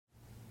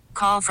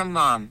Call from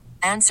mom.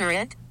 Answer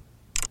it.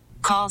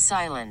 Call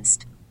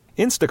silenced.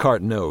 Instacart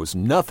knows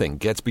nothing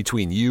gets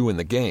between you and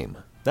the game.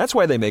 That's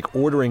why they make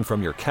ordering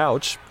from your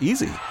couch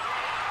easy.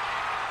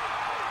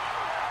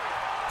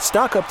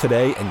 Stock up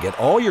today and get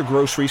all your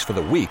groceries for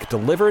the week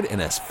delivered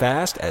in as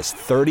fast as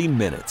 30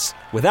 minutes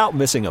without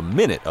missing a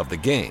minute of the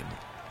game.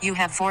 You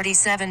have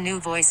 47 new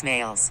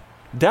voicemails.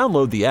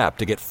 Download the app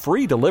to get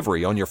free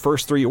delivery on your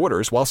first 3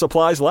 orders while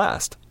supplies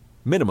last.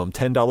 Minimum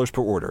 $10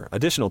 per order.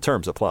 Additional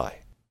terms apply.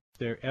 If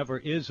there ever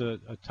is a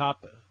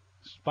top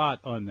spot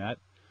on that,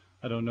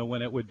 I don't know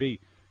when it would be.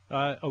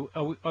 Are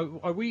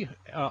we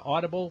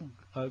audible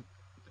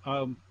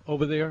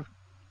over there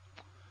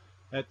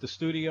at the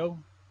studio?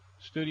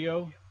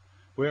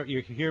 Where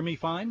you hear me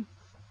fine?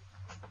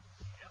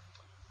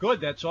 Good,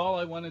 that's all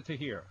I wanted to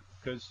hear.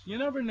 Because you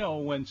never know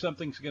when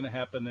something's going to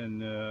happen,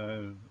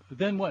 and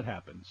then what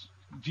happens?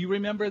 Do you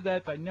remember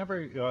that? I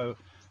never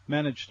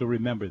managed to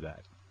remember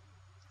that.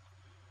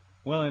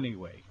 Well,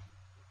 anyway,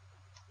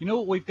 you know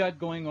what we've got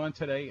going on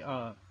today?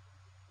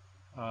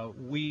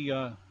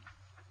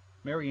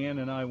 Mary Ann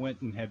and I went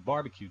and had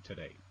barbecue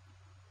today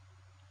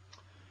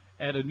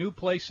at a new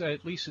place.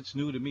 At least it's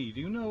new to me.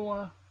 Do you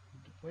know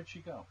where'd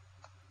she go?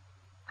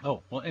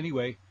 Oh, well,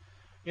 anyway,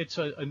 it's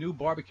a new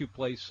barbecue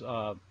place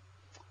on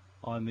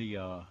the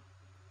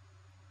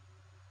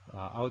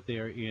out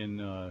there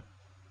in.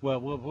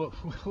 We'll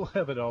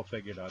have it all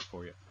figured out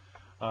for you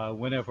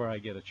whenever I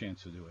get a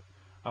chance to do it.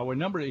 Our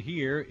number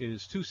here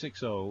is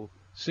 260-6368.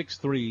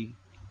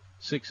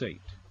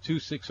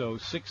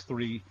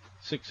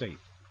 260-6368.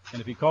 And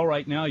if you call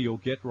right now, you'll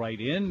get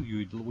right in.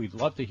 We'd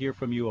love to hear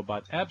from you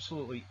about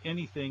absolutely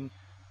anything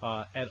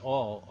at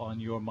all on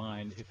your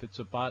mind. If it's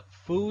about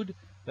food,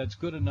 that's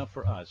good enough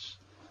for us.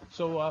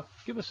 So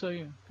give us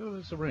a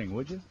ring,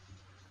 would you?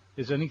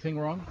 Is anything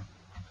wrong?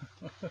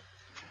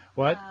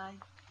 What?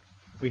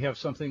 We have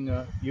something.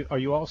 Are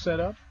you all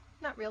set up?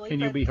 Not really. Can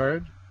you be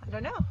heard? I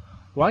don't know.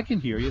 Well, I can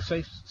hear you.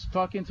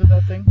 Talk into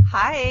that thing.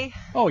 Hi.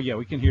 Oh, yeah,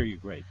 we can hear you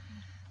great.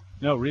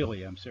 No,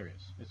 really, I'm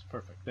serious. It's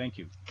perfect. Thank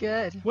you.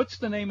 Good. What's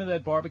the name of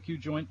that barbecue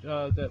joint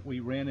that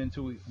we ran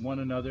into one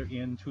another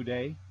in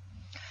today?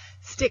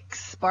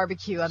 Sticks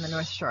Barbecue on the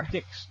North Shore.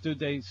 Sticks. Do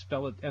they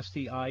spell it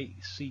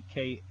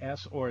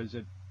S-T-I-C-K-S, or is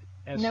it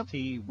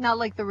S-T? Nope, not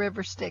like the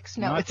river Styx.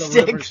 No, not it's the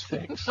Sticks. River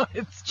Styx. No,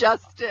 it's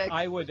just Sticks.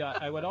 I would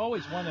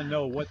always want to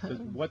know what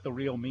the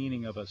real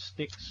meaning of a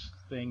Sticks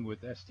thing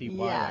with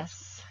S-T-Y.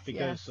 Yes.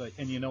 Because, yes.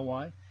 And you know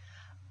why?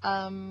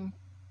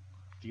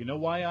 Do you know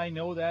why I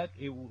know that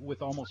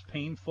with almost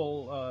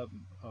painful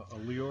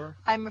allure?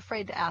 I'm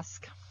afraid to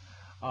ask.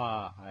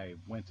 I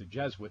went to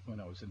Jesuit when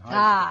I was in high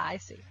school. I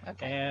see.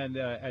 Okay. And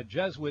at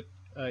Jesuit,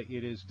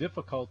 it is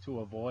difficult to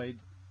avoid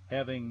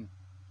having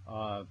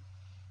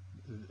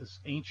this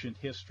ancient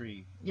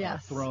history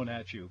thrown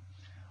at you.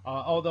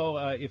 Although,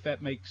 if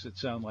that makes it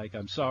sound like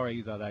I'm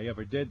sorry that I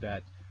ever did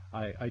that,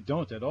 I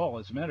don't at all.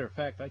 As a matter of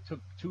fact, I took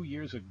 2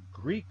 years of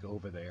Greek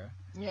over there.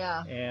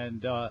 Yeah.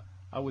 And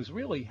I was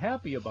really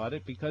happy about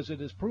it because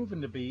it has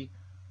proven to be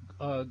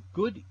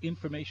good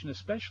information,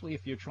 especially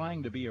if you're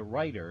trying to be a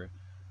writer.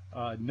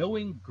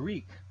 Knowing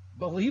Greek,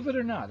 believe it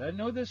or not, I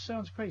know this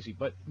sounds crazy,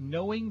 but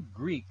knowing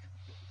Greek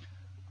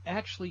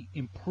actually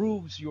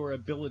improves your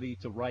ability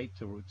to write,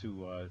 to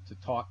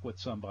talk with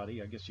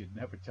somebody. I guess you'd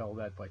never tell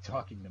that by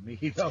talking to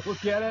me, though.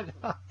 Get it?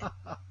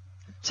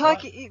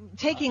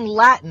 Taking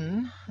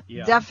Latin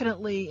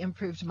definitely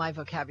improved my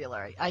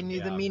vocabulary. I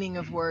knew the meaning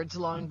of words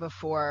long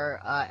before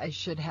I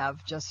should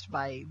have just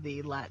by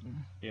the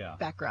Latin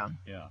background.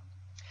 Yeah.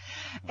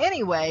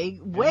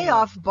 Anyway, way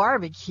off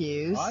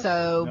barbecue. What?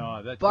 So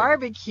No,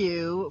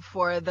 barbecue,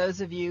 for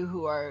those of you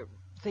who are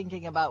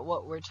thinking about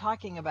what we're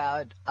talking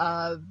about,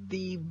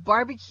 the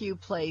barbecue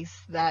place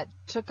that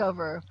took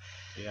over.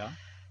 Yeah.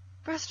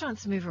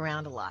 Restaurants move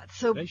around a lot.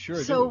 So they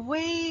sure do.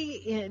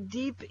 Way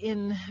deep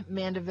in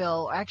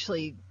Mandeville,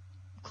 actually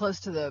close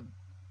to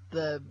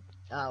the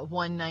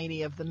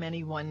 190 of the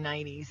many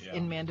 190s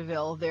in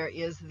Mandeville, there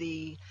is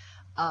the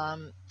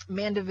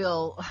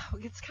Mandeville.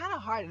 It's kind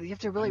of hard. You have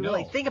to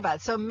really think about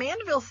it. So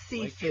Mandeville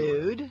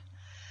Seafood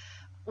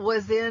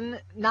was in,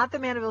 not the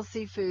Mandeville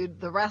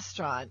Seafood, the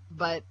restaurant,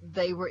 but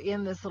they were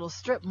in this little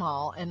strip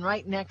mall, and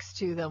right next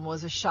to them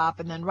was a shop,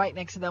 and then right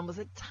next to them was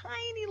a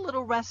tiny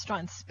little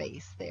restaurant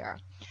space there.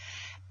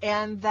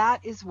 And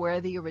that is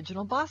where the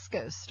original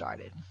Bosco's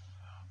started.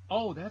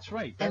 Oh, that's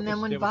right.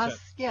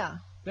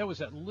 That was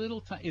that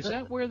little time. Is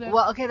that where that?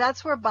 Well, okay,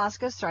 that's where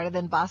Bosco started.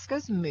 Then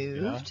Bosco's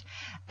moved,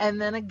 and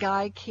then a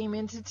guy came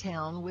into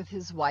town with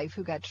his wife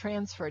who got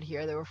transferred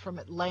here. They were from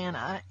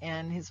Atlanta,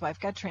 and his wife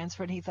got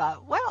transferred. And he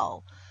thought,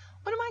 well,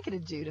 what am I going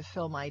to do to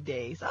fill my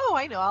days? Oh,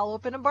 I know, I'll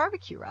open a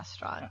barbecue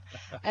restaurant.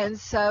 And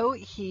so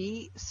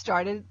he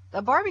started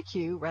a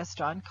barbecue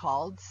restaurant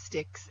called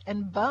Sticks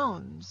and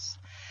Bones.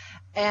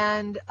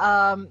 And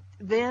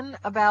then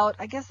about,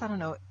 I guess, I don't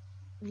know,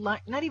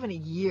 not even a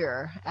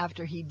year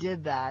after he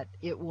did that,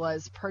 it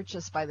was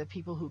purchased by the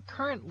people who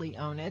currently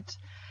own it,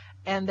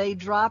 and they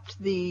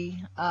dropped the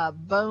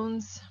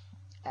Bones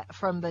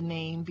from the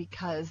name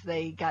because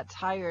they got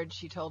tired,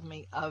 she told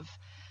me, of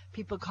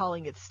people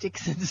calling it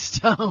Sticks and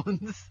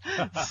Stones.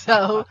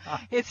 So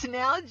it's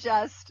now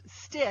just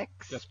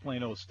Sticks. Just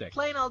plain old Sticks.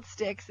 Plain old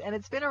Sticks, and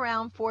it's been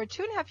around for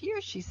 2.5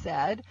 years, she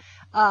said,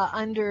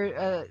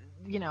 under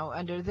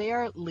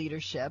their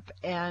leadership,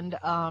 and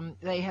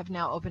they have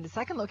now opened a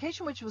second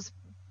location, which was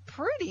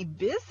pretty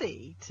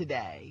busy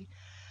today.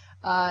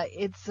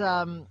 It's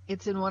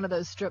in one of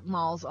those strip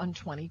malls on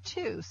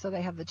 22. So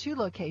they have the two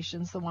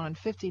locations, the one on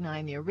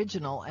 59, the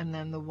original, and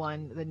then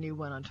the new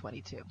one on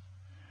 22.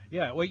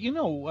 Yeah, well,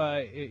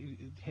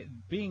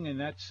 being in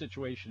that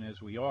situation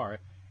as we are,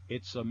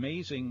 it's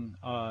amazing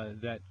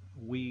that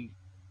we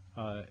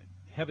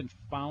haven't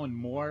found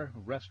more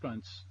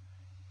restaurants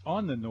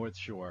on the North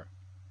Shore,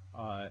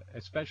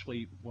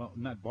 especially, well,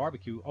 not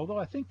barbecue, although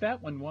I think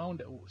that one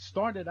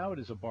started out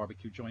as a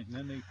barbecue joint, and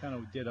then they kind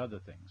of did other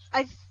things.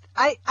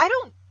 I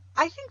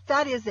think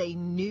that is a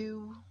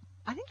new.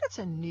 I think that's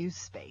a new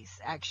space,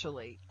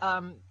 actually.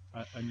 A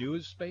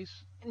news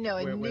space?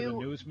 No, where the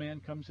newsman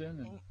comes in?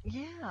 And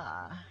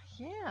yeah.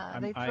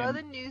 They throw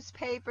the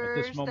newspapers.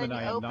 At this moment, then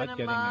you I am open not them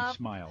getting up, a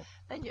smile.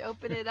 Then you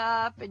open it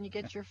up, and you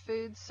get your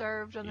food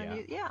served on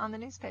on the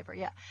newspaper.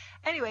 Yeah.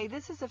 Anyway,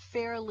 this is a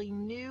fairly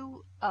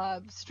new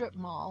strip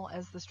mall,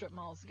 as the strip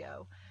malls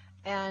go,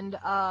 and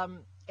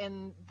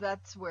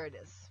that's where it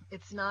is.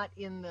 It's not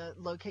in the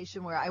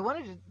location where I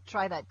wanted to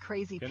try that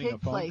crazy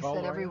pig place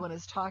that everyone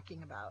is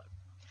talking about,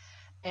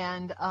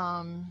 and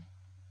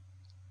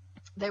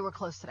they were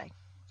closed today.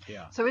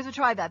 Yeah. So we have to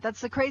try that.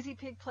 That's the Crazy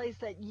Pig place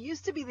that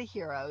used to be the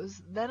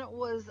Heroes. Then it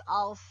was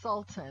Al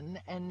Sultan,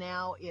 and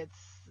now it's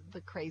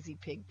the Crazy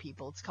Pig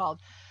people. It's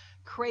called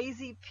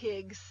Crazy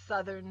Pig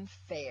Southern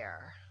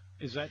Fare.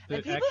 Is that the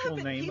actual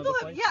name of the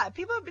place? Yeah,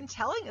 people have been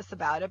telling us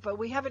about it, but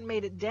we haven't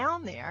made it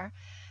down there,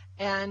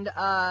 and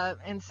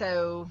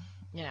so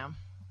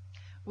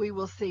we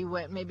will see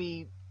what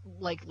maybe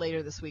like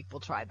later this week we'll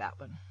try that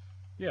one.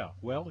 Yeah.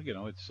 Well,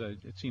 it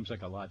seems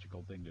like a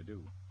logical thing to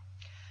do.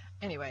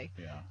 Anyway,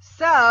 yeah.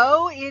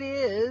 So it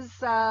is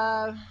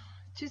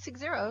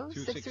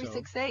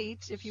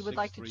 260-6368 if you would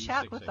like to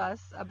chat with us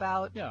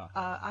about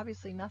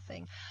obviously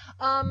nothing.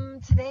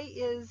 Today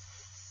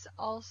is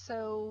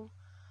also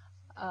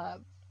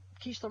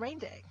Quiche Lorraine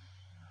Day.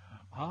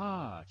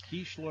 Ah,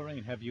 Quiche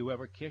Lorraine. Have you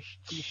ever quiche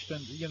them?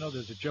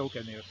 There's a joke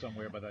in there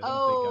somewhere, but I don't think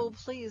Oh,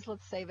 please,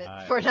 let's save it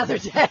for another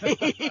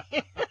day.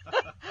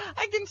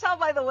 I can tell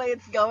by the way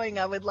it's going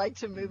I would like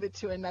to move it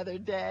to another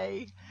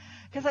day.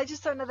 Because I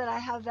just don't know that I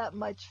have that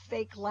much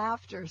fake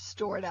laughter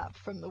stored up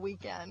from the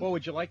weekend. Well,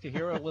 would you like to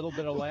hear a little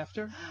bit of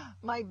laughter?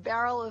 My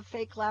barrel of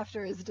fake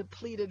laughter is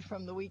depleted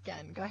from the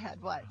weekend. Go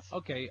ahead, what?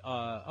 Okay,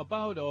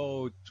 about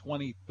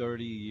 20,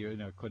 30 years,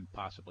 it couldn't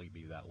possibly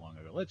be that long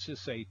ago. Let's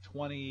just say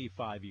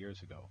 25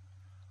 years ago.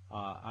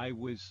 I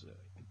was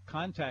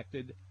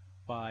contacted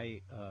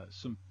by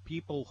some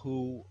people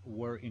who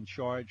were in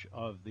charge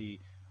of the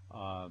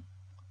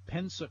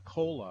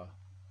Pensacola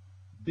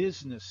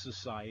Business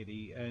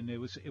Society, and it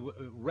was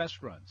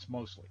restaurants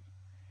mostly,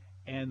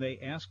 and they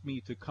asked me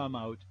to come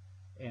out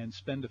and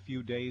spend a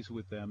few days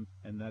with them,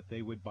 and that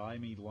they would buy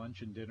me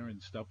lunch and dinner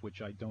and stuff,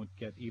 which I don't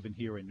get even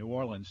here in New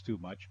Orleans too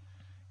much,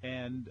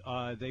 and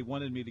they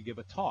wanted me to give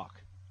a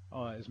talk,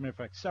 as a matter of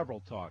fact several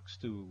talks,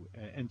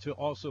 and to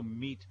also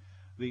meet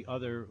the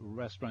other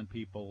restaurant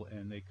people,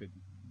 and they could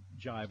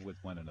jive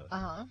with one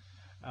another.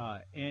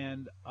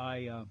 And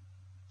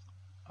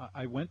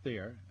I went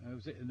there,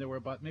 and there were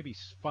about maybe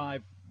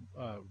 5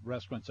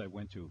 restaurants I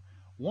went to.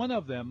 One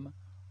of them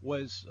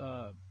was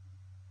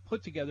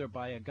put together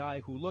by a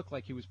guy who looked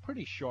like he was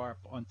pretty sharp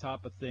on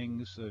top of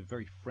things,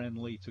 very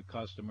friendly to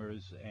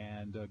customers,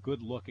 and a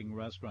good-looking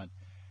restaurant.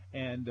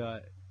 And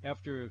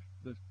after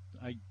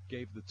I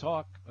gave the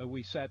talk,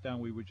 we sat down.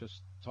 We were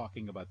just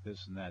talking about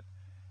this and that.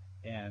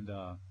 And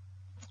I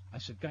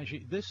said, "Gosh,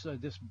 this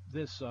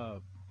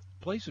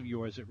place of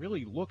yours, it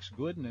really looks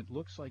good, and it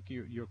looks like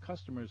your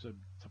customers are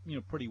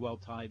pretty well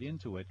tied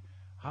into it.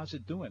 How's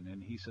it doing?"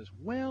 And he says,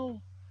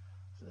 "Well,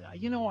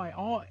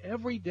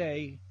 every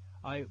day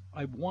I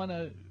want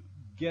to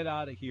get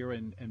out of here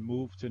and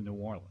move to New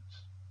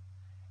Orleans."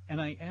 And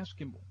I asked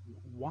him,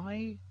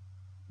 "Why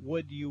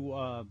would you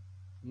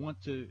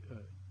want to?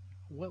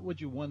 What would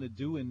you want to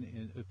do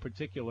in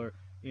particular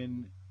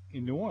in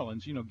New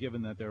Orleans?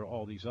 Given that there are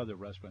all these other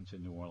restaurants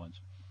in New Orleans."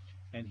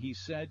 And he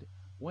said,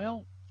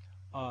 "Well,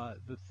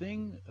 the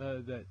thing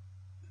that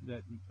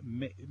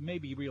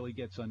maybe really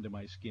gets under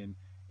my skin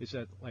is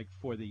that, like,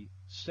 for the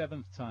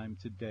 7th time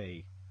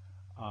today,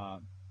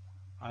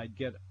 I'd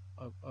get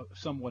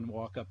someone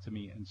walk up to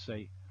me and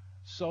say,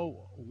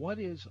 'So what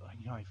is?'"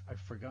 I've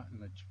forgotten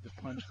the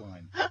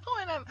punchline.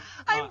 And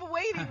I'm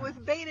waiting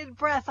with bated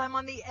breath. I'm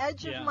on the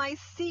edge of my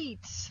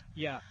seat.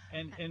 Yeah,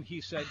 and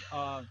he said,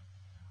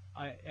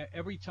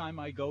 every time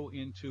I go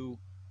into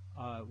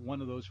one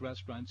of those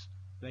restaurants,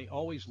 they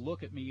always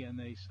look at me, and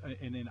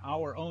in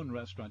our own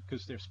restaurant,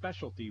 because their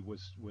specialty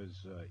was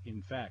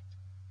in fact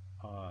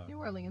New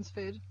Orleans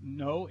food.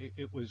 No,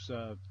 it was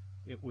the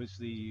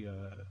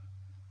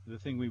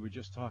thing we were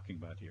just talking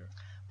about here.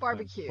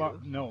 Barbecue.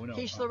 No.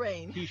 Quiche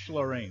Lorraine. Quiche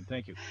Lorraine.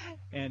 Thank you.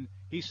 And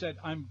he said,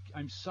 I'm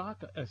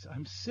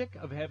sick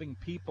of having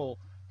people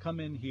come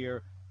in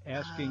here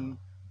asking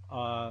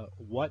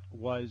what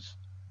was.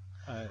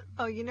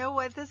 Oh, you know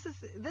what? This is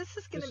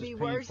going to be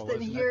worse painful,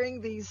 than isn't it?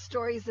 hearing these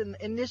stories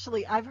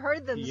initially. I've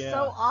heard them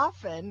so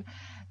often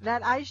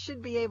that I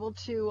should be able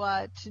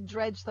to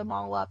dredge them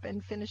all up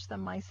and finish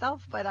them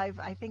myself. But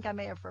I think I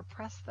may have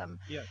repressed them.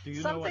 Yeah. Do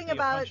you Something know what the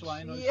about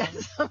punchline was? yeah,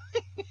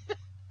 something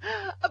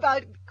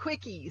about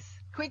quickies.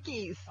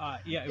 Quickies.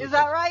 Yeah. Is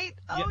that right?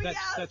 Yeah, Oh,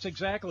 that's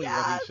exactly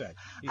yes. what he said.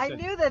 I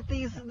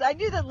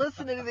knew that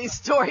listening to these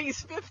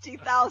stories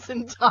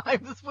 50,000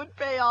 times would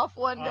pay off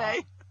one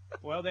day.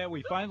 Well, there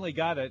we finally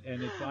got it,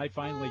 and I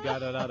finally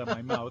got it out of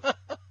my mouth.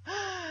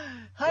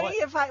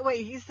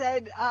 Honey, he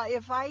said,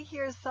 if I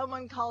hear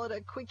someone call it a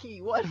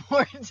quickie one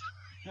more time.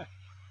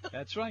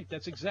 That's right.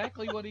 That's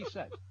exactly what he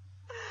said.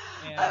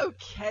 And,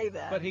 okay,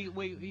 then. But he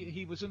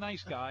was a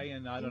nice guy,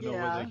 and I don't know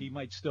whether he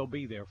might still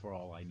be there for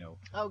all I know.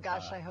 Oh,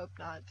 gosh, I hope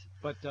not.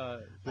 But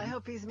I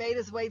hope he's made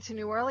his way to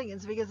New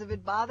Orleans, because if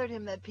it bothered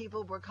him that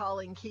people were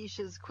calling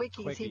quiches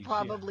quickies, he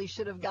probably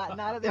should have gotten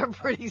out of there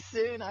pretty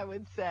soon, I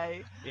would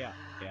say. Yeah.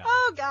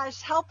 Oh,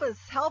 gosh, help us,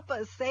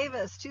 save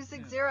us.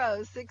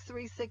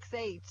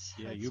 260-6368.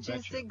 Yeah, you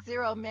betcha. betcha.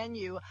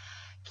 260-menu.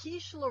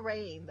 Quiche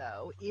Lorraine,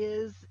 though,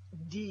 is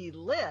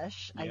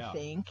delish, I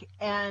think,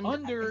 and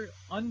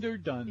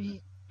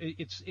underdone.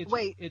 It's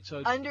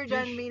a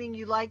underdone dish. meaning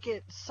you like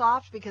it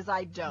soft, because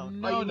I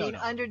don't. No, you mean no.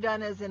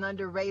 underdone as in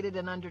underrated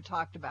and under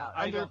talked about,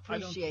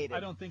 underappreciated. I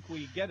don't think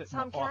we get it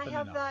Tom, can often I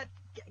have enough. that?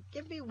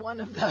 Give me one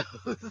of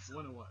those.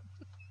 One of what?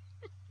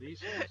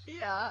 These things?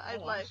 Yeah,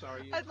 I'd I'm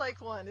sorry. I'd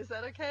like one. Is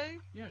that okay?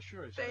 Yeah,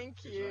 sure.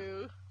 Thank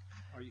you.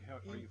 Are you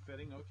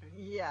fitting okay?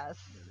 Yes.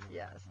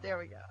 There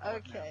we go.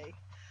 Okay.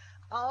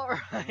 All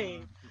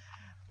right.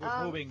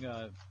 We're moving.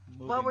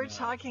 Well, we're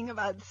talking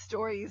about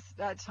stories.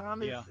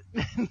 Tom is. Yeah.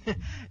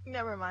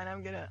 Never mind.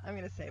 I'm gonna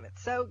save it.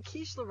 So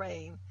quiche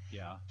Lorraine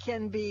Yeah.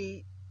 can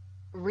be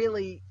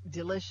really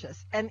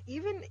delicious, and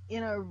even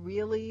in a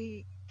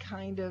really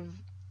kind of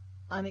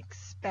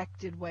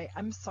unexpected way.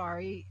 I'm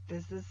sorry.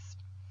 Does this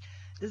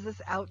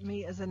out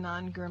me as a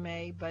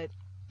non-gourmet? But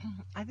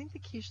I think the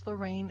quiche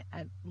Lorraine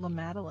at La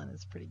Madeleine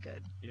is pretty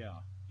good. Yeah,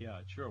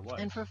 it sure was.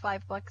 And for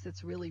 $5,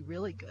 it's really,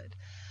 really good.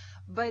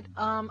 But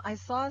I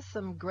saw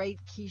some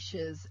great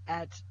quiches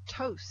at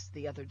Toast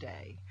the other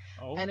day.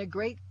 Oh. And a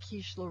great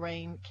quiche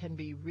Lorraine can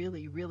be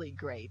really, really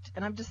great.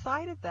 And I've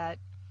decided that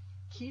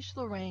quiche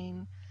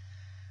Lorraine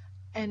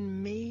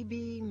and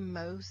maybe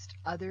most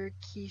other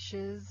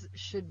quiches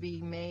should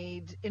be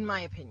made, in my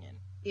opinion,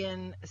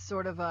 in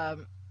sort of a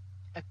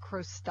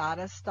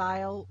crostata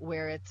style,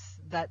 where it's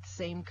that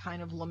same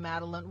kind of La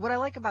Madeleine. What I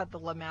like about the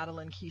La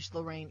Madeleine quiche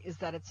Lorraine is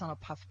that it's on a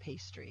puff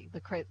pastry.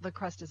 The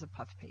crust is a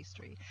puff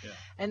pastry. Yeah.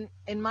 And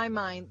in my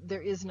mind,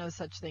 there is no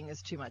such thing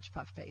as too much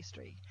puff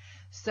pastry.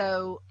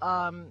 So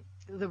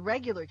the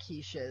regular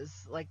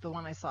quiches, like the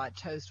one I saw at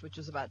Toast, which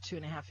was about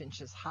 2.5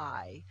 inches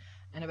high,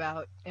 and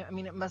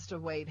it must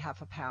have weighed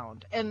half a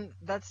pound. And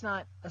that's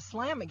not a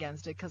slam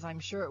against it, because I'm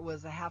sure it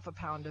was a half a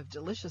pound of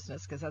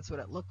deliciousness, because that's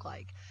what it looked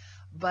like.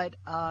 But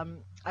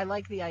I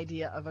like the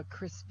idea of a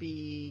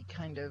crispy,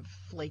 kind of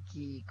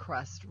flaky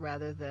crust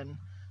rather than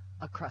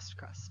a crust.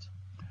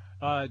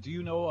 Do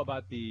you know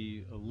about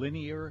the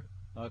linear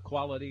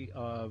quality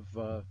of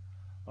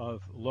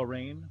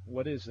Lorraine?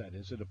 What is that?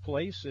 Is it a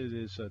place? It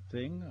is a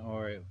thing,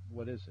 or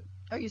what is it?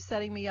 Are you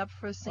setting me up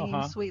for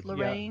singing Sweet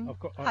Lorraine? Yeah, of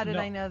course. How did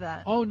I know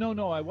that? Oh,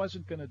 no, I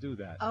wasn't going to do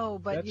that. Oh,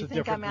 but That's you a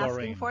think I'm different asking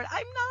Lorraine. for it?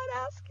 I'm not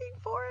asking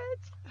for it.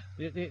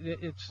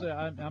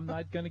 I'm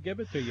not going to give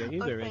it to you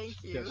either.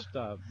 Thank you. Just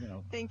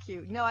Thank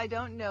you. No, I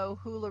don't know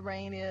who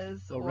Lorraine is.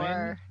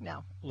 Lorraine?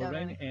 No.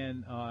 Lorraine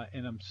and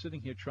I'm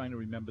sitting here trying to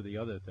remember the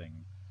other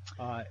thing.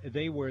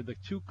 They were the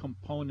two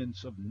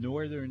components of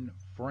northern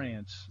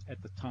France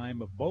at the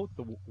time of both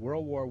the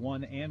World War I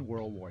and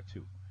World War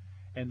II,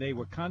 and they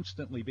were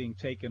constantly being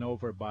taken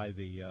over by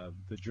the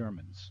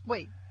Germans.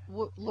 Wait,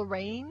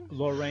 Lorraine?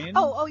 Lorraine?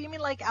 Oh, you mean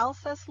like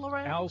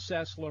Alsace-Lorraine?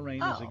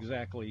 Alsace-Lorraine is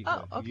exactly.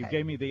 Okay. You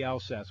gave me the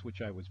Alsace, which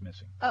I was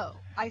missing. Oh,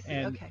 I see.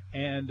 And, okay.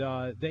 And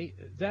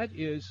that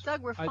is.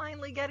 Doug, we're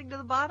finally getting to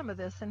the bottom of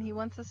this, and he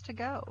wants us to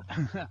go.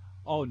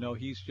 Oh no,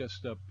 he's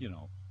just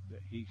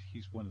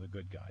he's one of the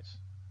good guys.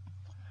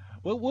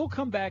 Well, we'll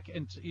come back,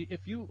 and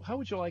how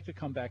would you like to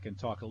come back and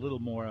talk a little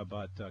more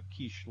about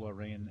quiche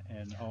Lorraine,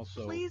 and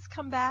also. Please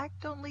come back.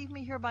 Don't leave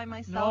me here by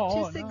myself.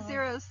 No,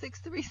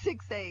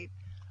 260-6368.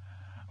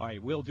 All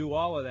right, we'll do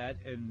all of that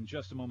in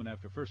just a moment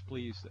after. First,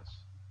 please,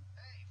 this.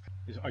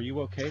 Are you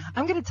okay?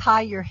 I'm going to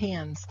tie your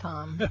hands,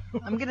 Tom.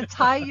 I'm going to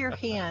tie your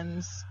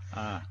hands,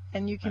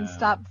 and you can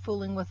stop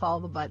fooling with all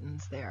the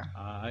buttons there.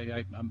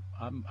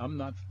 I'm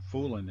not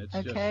fooling. It's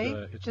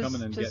okay? It's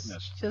coming and getting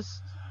us.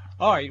 Just.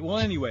 All right. Well,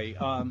 anyway.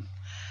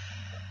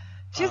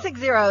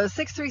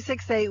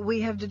 260-6368.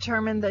 We have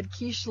determined that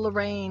quiche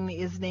Lorraine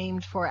is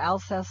named for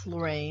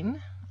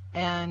Alsace-Lorraine,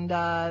 and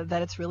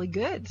that it's really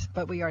good.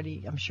 But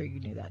I'm sure you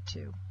knew that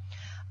too.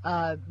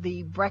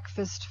 The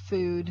breakfast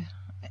food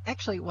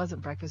actually it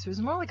wasn't breakfast. It was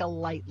more like a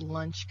light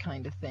lunch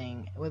kind of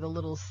thing with a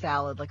little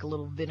salad, like a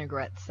little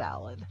vinaigrette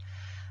salad.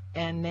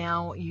 And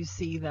now you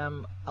see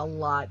them a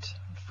lot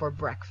for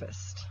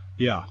breakfast.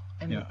 Yeah.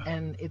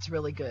 And it's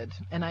really good.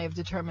 And I have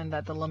determined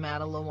that the La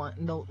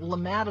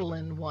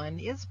Madeleine one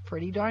is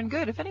pretty darn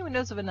good. If anyone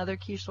knows of another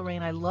quiche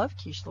Lorraine, I love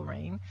quiche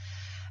Lorraine.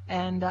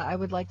 And I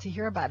would like to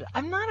hear about it.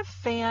 I'm not a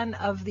fan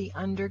of the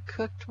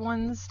undercooked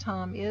ones.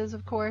 Tom is,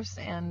 of course,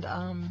 and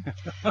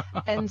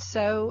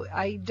so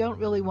I don't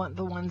really want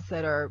the ones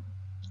that are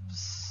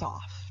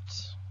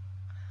soft.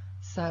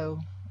 So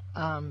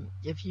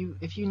if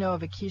you know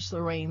of a quiche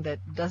Lorraine that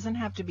doesn't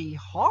have to be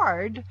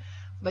hard,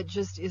 but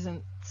just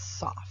isn't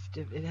soft,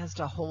 it has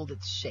to hold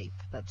its shape.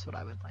 That's what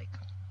I would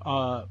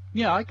like.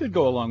 Yeah, I could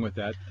go along with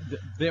that.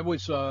 There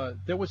was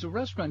a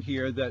restaurant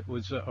here that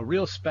was a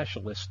real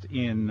specialist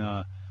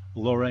in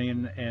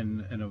Lorraine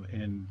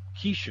and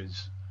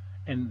quiches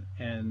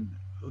and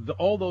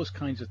all those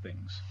kinds of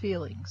things.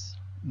 Feelings.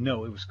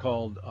 No, it was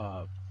called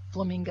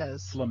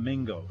Flamingos.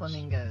 Flamingos.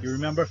 Flamingos. You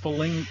remember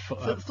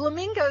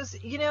Flamingos?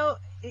 You know,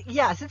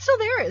 yes, it's still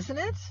there, isn't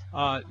it?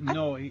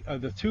 No,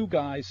 the two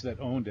guys that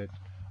owned it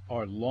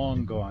are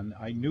long gone.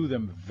 I knew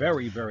them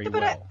very, very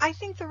but well. I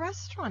think the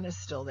restaurant is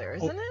still there,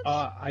 isn't it?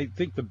 I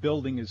think the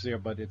building is there,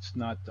 but it's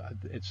not.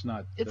 It's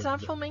not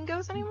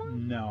Flamingos anymore?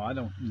 No, I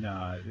don't.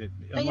 No.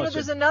 And you know,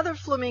 there's another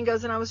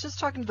Flamingos, and I was just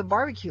talking to the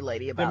barbecue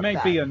lady about that. There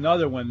may be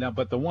another one now,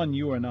 but the one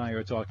you and I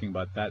are talking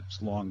about,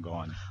 that's long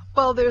gone.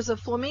 Well, there's a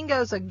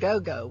Flamingos a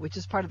Go-Go, which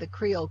is part of the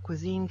Creole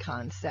cuisine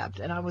concept,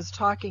 and I was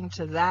talking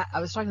to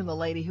the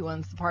lady who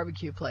owns the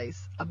barbecue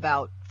place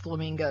about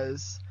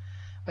Flamingos.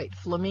 Wait,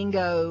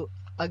 Flamingo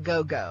a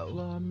Go-Go.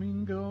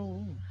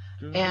 Flamingo.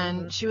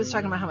 And she was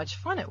talking about how much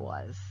fun it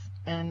was.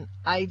 And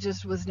I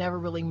just was never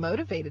really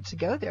motivated to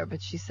go there,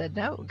 but she said,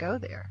 no, go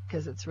there,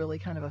 because it's really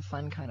kind of a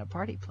fun kind of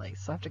party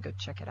place. So I have to go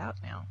check it out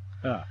now.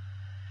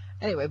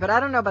 Anyway, but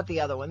I don't know about the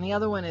other one. The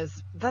other one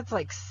that's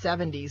like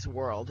 70s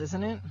world,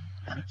 isn't it?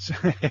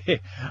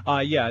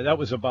 Yeah, that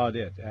was about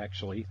it,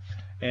 actually.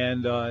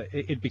 And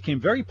it became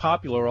very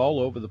popular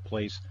all over the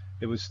place.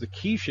 It was the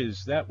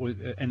quiches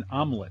and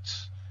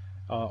omelets.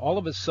 All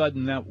of a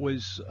sudden, that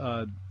was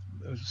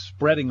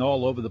spreading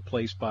all over the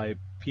place by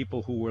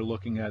people who were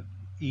looking at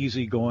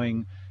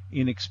easygoing,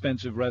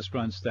 inexpensive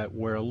restaurants that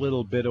were a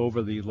little bit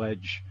over the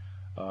ledge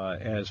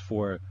as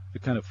for the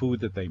kind of food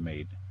that they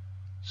made.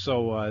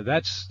 So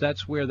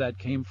that's where that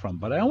came from.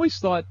 But I always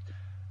thought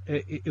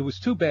it was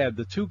too bad.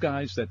 The two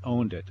guys that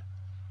owned it,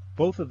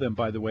 both of them,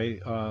 by the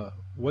way,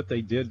 what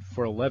they did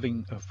for a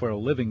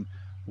living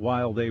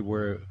while they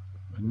were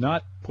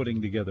not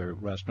putting together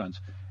restaurants,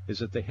 is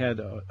that they had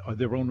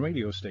their own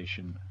radio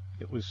station.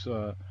 It was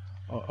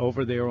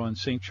over there on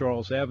St.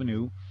 Charles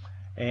Avenue,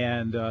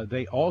 and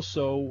they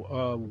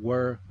also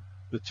were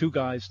the two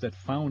guys that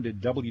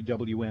founded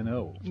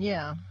WWNO.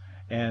 Yeah.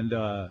 And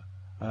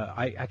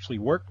I actually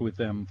worked with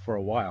them for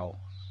a while,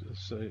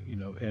 so,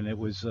 and it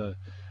was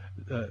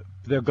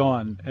they're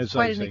gone, as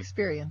I say. Quite an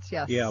experience,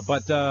 yes. Yeah,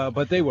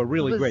 but they were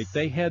really great.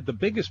 They had the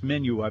biggest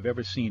menu I've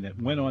ever seen.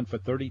 It went on for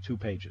 32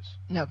 pages.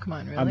 No, come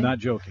on, really? I'm not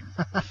joking.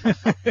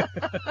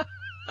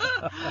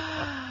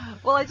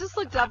 Well, I just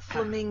looked up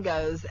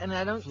flamingos, and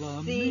I don't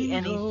see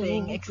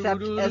anything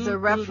except as a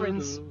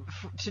reference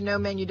to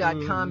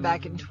nomenu.com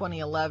back in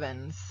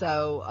 2011.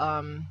 So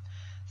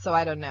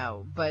I don't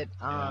know, but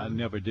I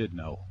never did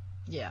know.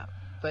 Yeah,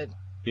 but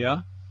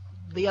yeah,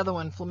 the other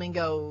one,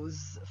 Flamingo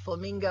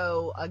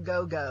a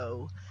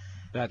Go-Go,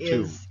 that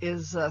too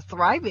is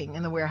thriving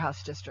in the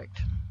warehouse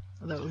district,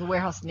 the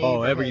warehouse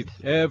neighborhood.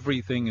 Oh,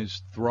 everything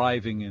is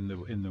thriving in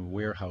the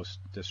warehouse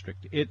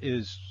district. It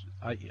is,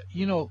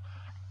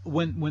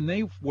 when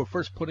they were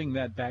first putting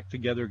that back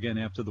together again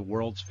after the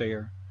World's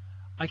Fair,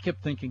 I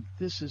kept thinking,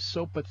 this is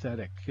so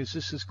pathetic, because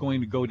this is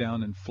going to go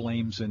down in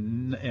flames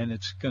and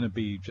it's going to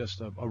be just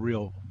a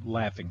real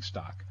laughing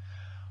stock.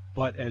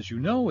 But as you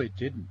know, it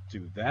didn't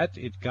do that.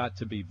 It got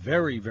to be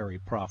very, very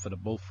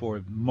profitable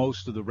for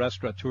most of the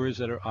restaurateurs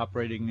that are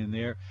operating in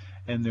there,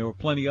 and there were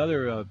plenty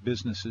other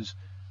businesses,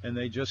 and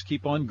they just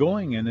keep on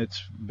going, and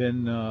it's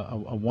been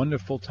a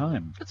wonderful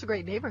time. It's a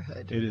great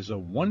neighborhood. It is a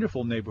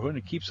wonderful neighborhood, and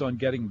it keeps on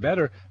getting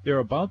better. They're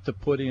about to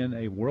put in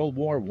a World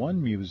War I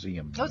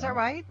museum. Oh, is that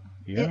right?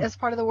 Yeah. As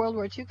part of the World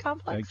War II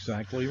complex?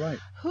 Exactly right.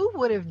 Who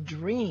would have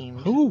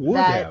dreamed? Who would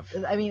have?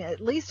 I mean, at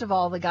least of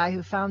all, the guy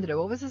who founded it.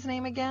 What was his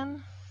name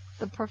again?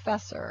 The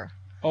professor.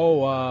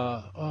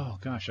 Oh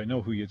gosh, I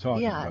know who you're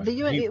talking about.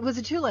 Yeah, it was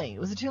a Tulane.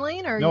 Was it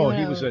Tulane or no?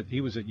 UNO? He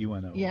was at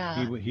UNO.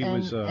 Yeah, he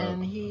was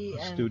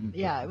a student.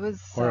 Yeah, it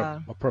was or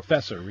a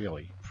professor,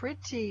 really.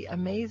 Pretty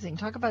amazing.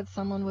 Talk about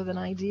someone with an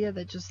idea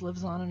that just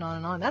lives on and on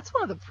and on. That's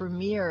one of the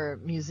premier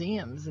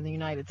museums in the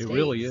United States. It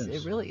really is.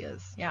 It really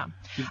is. Yeah,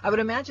 I would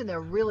imagine they're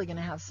really going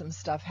to have some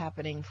stuff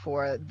happening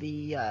for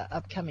the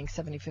upcoming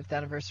 75th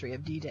anniversary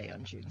of D-Day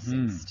on June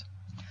 6th.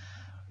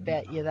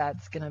 Bet you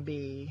that's going to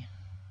be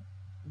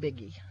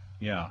biggie.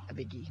 Yeah. A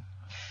biggie.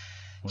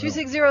 Well,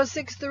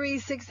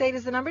 260-6368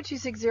 is the number,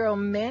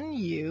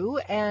 260-MENU,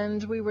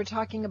 and we were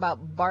talking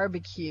about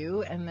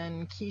barbecue, and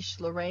then quiche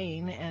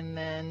Lorraine, and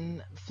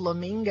then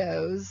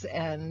flamingos,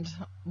 and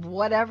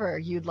whatever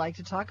you'd like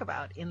to talk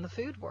about in the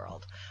food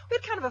world. We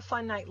had kind of a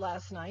fun night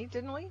last night,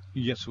 didn't we?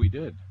 yes, we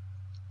did.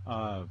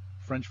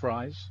 French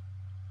fries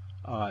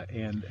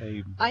and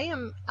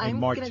I'm going to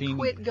martini.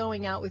 quit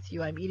going out with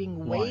you. I'm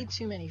eating Why? way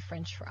too many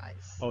French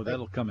fries. Oh,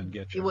 that'll come and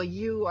get you. Well,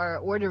 you are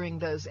ordering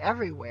those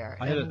everywhere.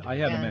 I had a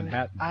and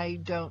Manhattan. I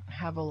don't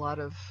have a lot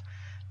of.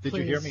 Did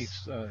you hear please.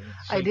 me?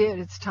 I sing did.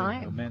 It's a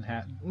time.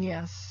 Manhattan.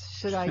 Yes.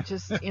 Should I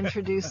just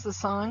introduce the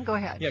song? Go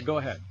ahead. Yeah, go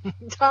ahead.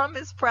 Tom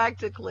is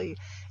practically,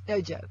 no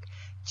joke,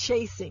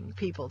 chasing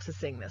people to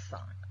sing this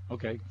song.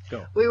 Okay,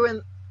 go. We were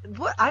in.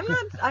 What? I'm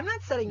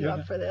not setting you Yeah.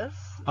 up for this.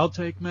 I'll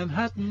take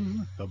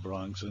Manhattan, the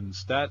Bronx, and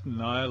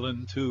Staten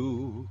Island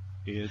too.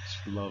 It's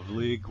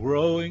lovely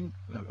growing.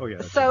 Oh yeah.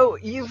 that's So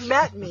you've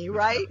met me,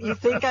 right? You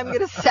think I'm going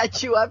to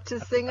set you up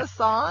to sing a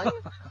song?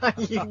 Are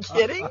you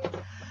kidding?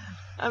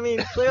 I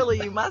mean,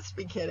 clearly you must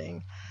be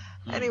kidding.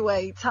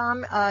 Anyway,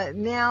 Tom,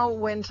 now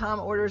when Tom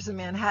orders a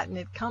Manhattan,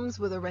 it comes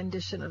with a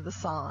rendition of the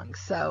song.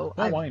 So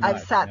Well, why not,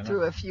 I've sat you know?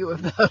 through a few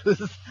of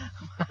those,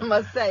 I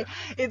must say.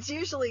 It's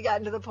usually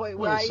gotten to the point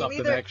where little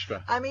something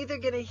extra. I'm either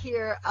going to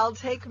hear, I'll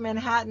take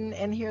Manhattan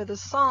and hear the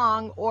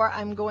song, or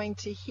I'm going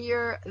to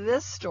hear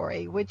this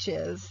story, which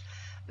is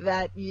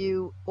that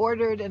you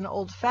ordered an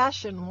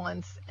old-fashioned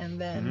once and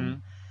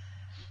then...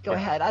 Go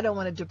ahead. I don't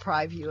want to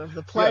deprive you of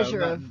the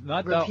pleasure of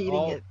not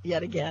repeating it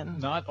yet again.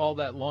 Not all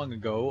that long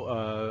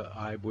ago,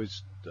 I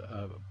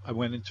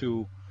went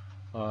into,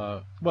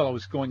 I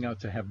was going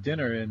out to have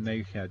dinner, and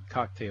they had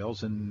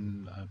cocktails,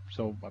 and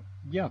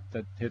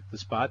that hit the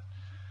spot.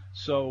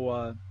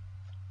 So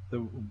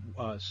the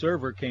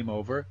server came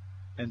over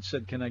and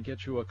said, "Can I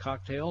get you a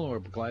cocktail or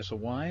a glass of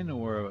wine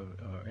or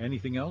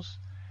anything else?"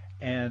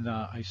 And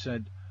I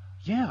said,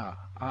 "Yeah.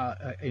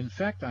 In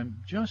fact,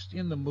 I'm just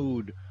in the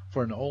mood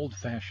for an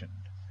old-fashioned."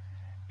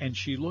 And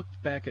she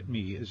looked back at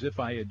me as if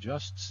I had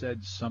just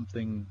said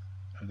something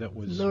that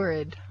was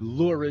Lurid.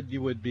 Lurid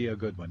would be a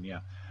good one,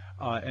 yeah.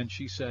 And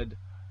she said,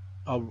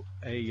 an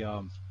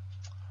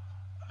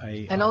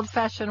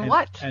old-fashioned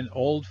what? An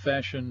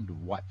old-fashioned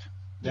what?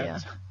 Yeah.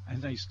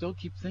 And I still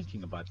keep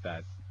thinking about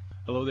that.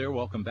 Hello there,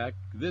 welcome back.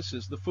 This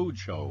is the Food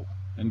Show,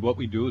 and what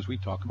we do is we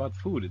talk about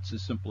food. It's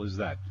as simple as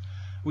that.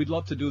 We'd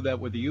love to do that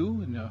with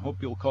you, and I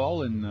hope you'll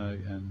call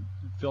and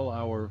fill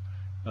our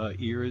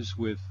ears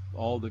with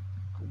all the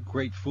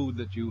great food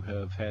that you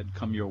have had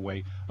come your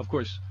way. Of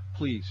course,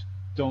 please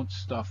don't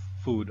stuff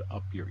food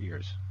up your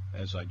ears,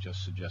 as I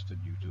just suggested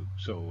you do.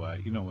 So,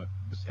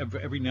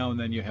 every now and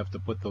then you have to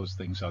put those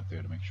things out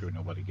there to make sure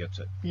nobody gets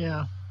it.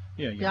 Yeah.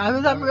 Yeah,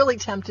 I'm really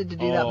tempted to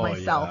do that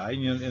myself.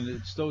 Yeah, and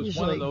it's one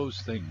Usually. of those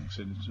things,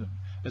 and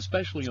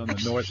especially on the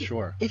North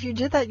Shore. If you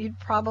did that, you'd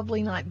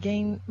probably not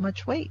gain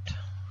much weight.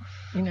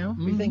 You know,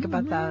 if you think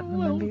about that.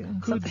 Well,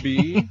 could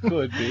be.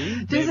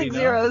 Maybe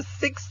not.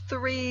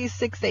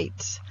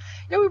 260-6368.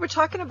 We were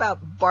talking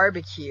about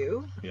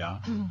barbecue. Yeah.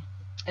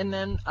 And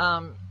then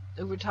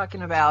we were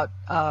talking about,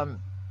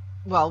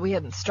 we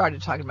hadn't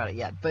started talking about it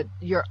yet, but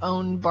your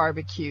own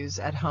barbecues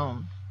at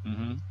home.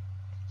 Mm-hmm.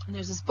 And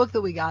there's this book that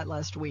we got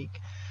last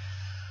week,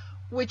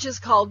 which is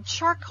called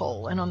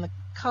Charcoal, and on the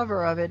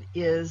cover of it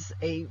is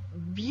a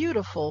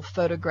beautiful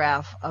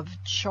photograph of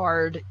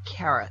charred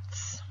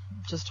carrots,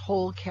 just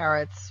whole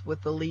carrots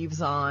with the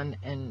leaves on,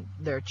 and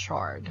they're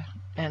charred.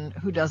 And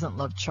who doesn't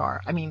love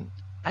char? I mean,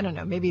 I don't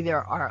know, maybe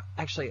there are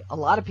actually a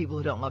lot of people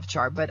who don't love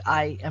char, but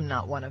I am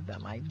not one of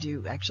them. I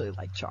do actually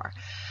like char.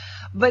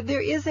 But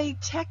there is a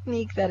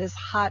technique that is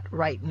hot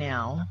right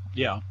now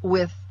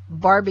with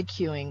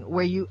barbecuing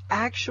where you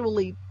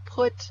actually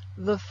put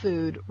the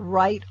food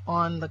right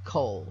on the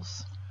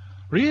coals.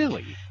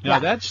 Really? Now Yeah.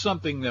 that's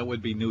something that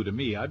would be new to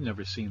me. I've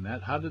never seen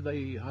that. How do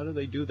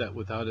they do that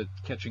without it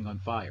catching on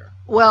fire?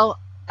 Well,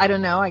 I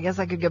don't know. I guess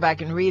I could go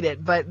back and read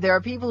it, but there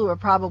are people who are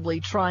probably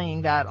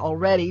trying that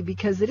already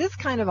because it is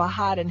kind of a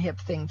hot and hip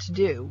thing to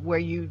do where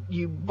you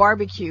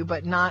barbecue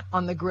but not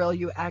on the grill.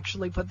 You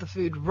actually put the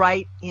food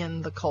right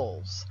in the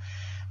coals.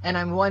 And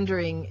I'm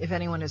wondering if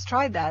anyone has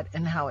tried that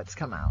and how it's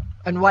come out.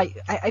 And why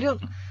I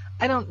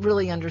don't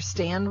really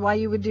understand why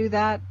you would do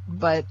that,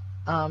 but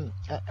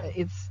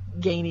it's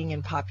gaining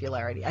in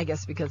popularity, I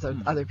guess, because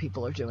other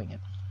people are doing it.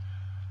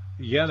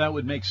 Yeah, that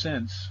would make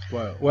sense.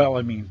 Well,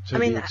 I mean,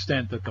 the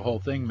extent that the whole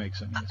thing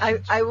makes any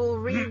sense. I will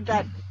read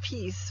that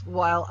piece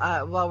while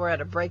we're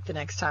at a break the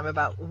next time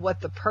about what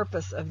the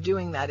purpose of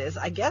doing that is.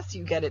 I guess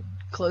you get it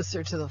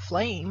closer to the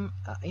flame.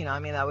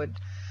 That would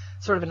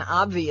sort of an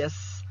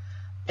obvious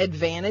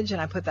advantage,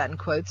 and I put that in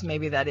quotes.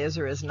 Maybe that is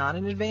or is not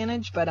an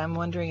advantage, but I'm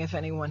wondering if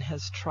anyone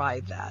has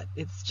tried that.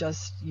 It's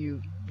just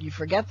you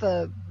forget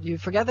the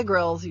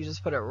grills, you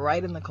just put it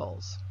right in the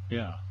coals.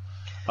 Yeah.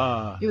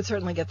 You would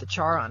certainly get the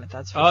char on it,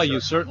 that's for sure. You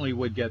certainly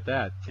would get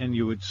that, and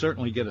you would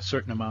certainly get a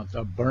certain amount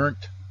of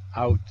burnt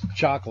out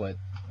chocolate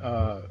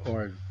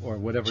or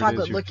whatever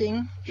chocolate it is.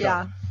 looking.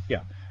 Yeah.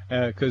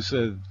 Because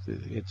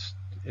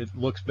it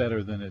looks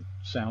better than it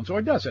sounds,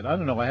 or does it? I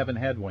don't know. I haven't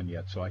had one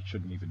yet, so I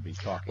shouldn't even be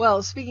talking.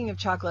 Well, speaking of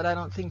chocolate, I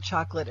don't think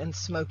chocolate and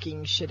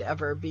smoking should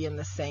ever be in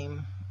the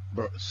same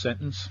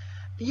sentence.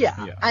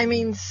 Yeah. Yeah. I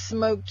mean,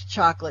 smoked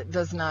chocolate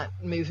does not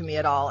move me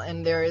at all,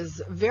 and there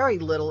is very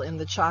little in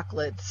the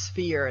chocolate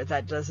sphere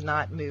that does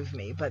not move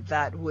me, but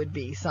that would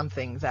be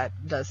something that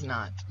does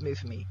not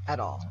move me at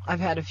all.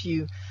 I've had a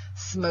few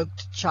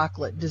smoked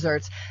chocolate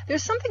desserts.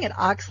 There's something at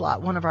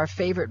Oxlot, one of our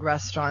favorite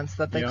restaurants,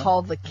 that they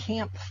call the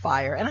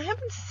campfire, and I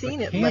haven't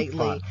seen it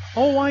lately.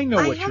 Oh, I know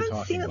what you're talking about. I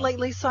haven't seen it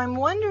lately, so I'm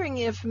wondering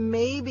if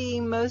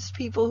maybe most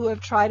people who have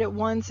tried it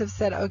once have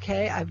said,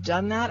 okay, I've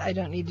done that, I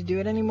don't need to do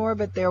it anymore,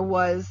 but there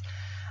was...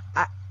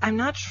 I'm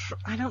not sure.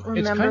 I don't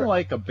remember. It's kind of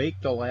like a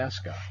baked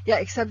Alaska. Yeah,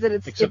 except that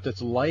it's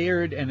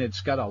layered and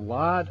it's got a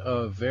lot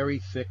of very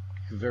thick,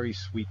 very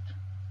sweet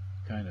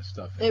kind of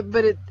stuff.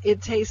 But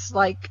it tastes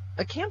like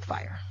a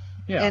campfire.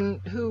 Yeah.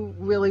 And who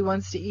really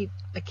wants to eat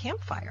a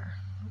campfire?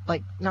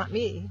 Like, not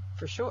me,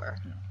 for sure.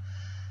 Yeah.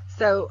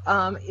 So,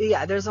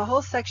 there's a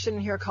whole section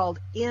here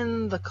called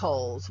In the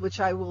Coals, which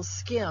I will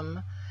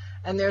skim.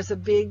 And there's a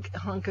big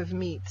hunk of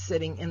meat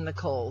sitting in the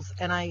coals.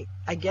 And I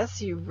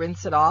guess you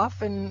rinse it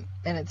off and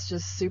it's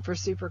just super,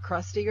 super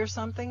crusty or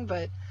something.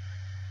 But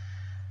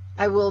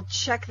I will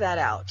check that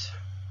out.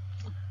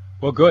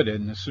 Well, good.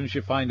 And as soon as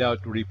you find out,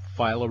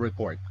 file a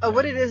report. Oh,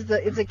 what it is,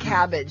 it's a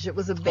cabbage. It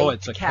was a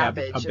baked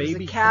cabbage. A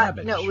baby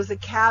cabbage. No, it was a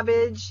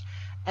cabbage.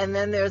 And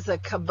then there's a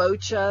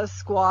kabocha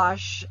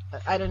squash.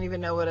 I don't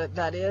even know what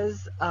that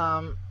is.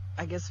 I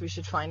guess we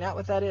should find out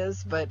what that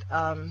is. But...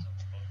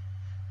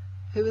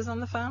 who is on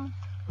the phone?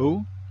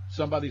 Who?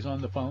 Somebody's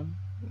on the phone?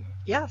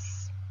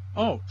 Yes.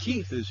 Oh,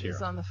 Keith is here.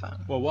 He's on the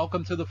phone. Well,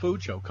 welcome to the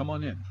food show. Come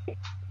on in.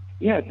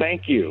 Yeah,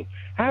 thank you.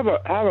 I have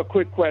a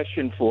quick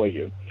question for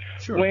you.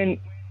 Sure. When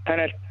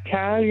an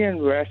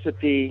Italian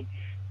recipe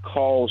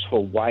calls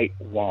for white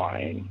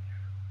wine,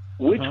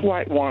 which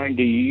white wine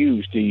do you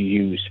use? Do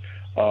you use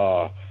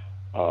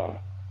Chardonnay?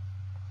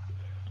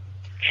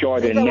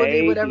 That would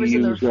be whatever's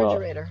in the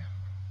refrigerator.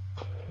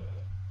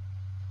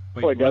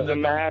 It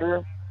doesn't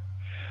matter.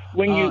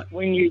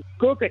 When you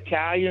cook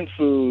Italian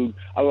food,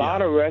 a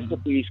lot of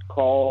recipes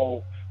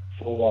call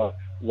for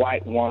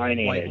white wine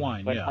in it.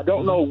 But I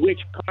don't know which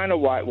kind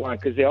of white wine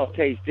because they all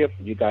taste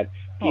different. You got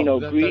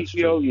Pinot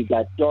Grigio, you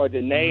got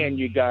Chardonnay, and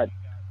you got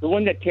the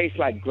one that tastes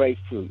like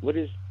grapefruit. What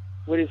is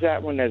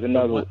that one? There's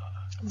another one.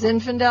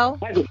 Zinfandel?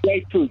 It has a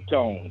grapefruit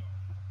tone.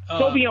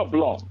 Sauvignon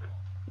Blanc.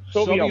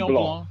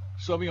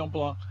 Sauvignon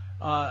Blanc.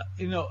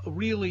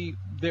 Really,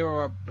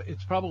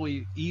 it's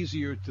probably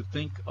easier to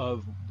think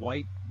of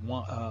white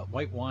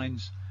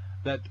wines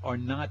that are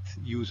not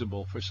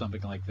usable for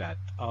something like that.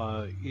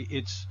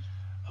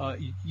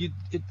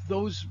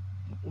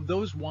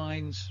 Those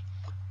wines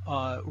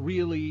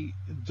really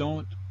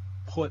don't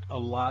put a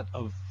lot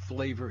of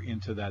flavor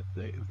into that.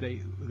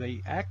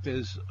 They act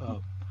as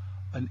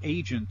an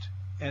agent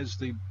as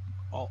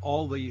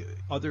all the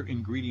other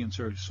ingredients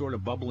are sort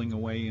of bubbling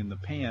away in the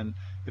pan.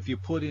 If you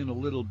put in a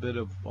little bit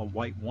of a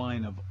white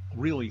wine of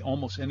really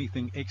almost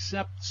anything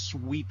except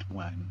sweet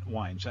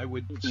wines, I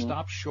would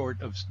stop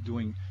short of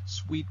doing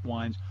sweet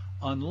wines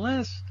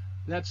unless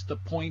that's the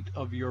point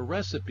of your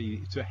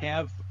recipe to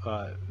have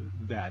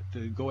that.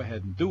 Go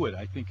ahead and do it.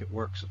 I think it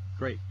works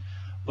great.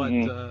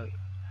 But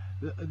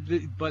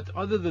but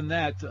other than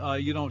that,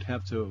 you don't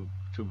have to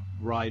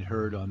ride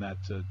herd on that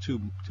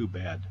too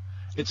bad.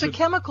 It's a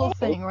chemical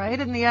thing, right?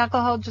 And the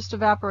alcohol just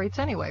evaporates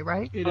anyway,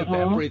 right? It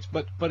evaporates,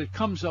 but it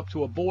comes up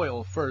to a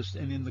boil first,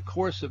 and in the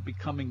course of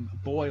becoming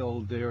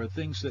boiled, there are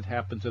things that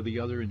happen to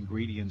the other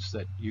ingredients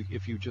that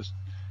if you just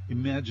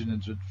imagine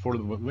it for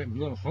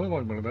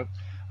the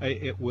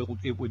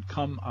it would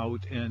come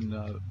out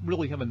and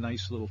really have a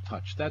nice little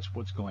touch. That's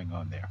what's going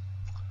on there.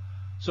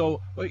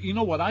 So you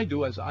know what I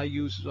do is I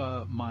use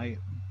my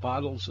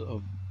bottles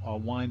of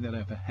wine that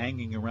I've been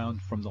hanging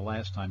around from the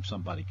last time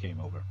somebody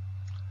came over.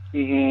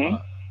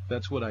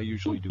 That's what I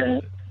usually do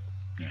with it.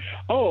 Yeah.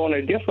 Oh, on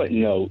a different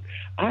note,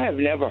 I have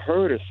never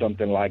heard of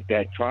something like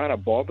that. Trying to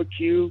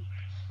barbecue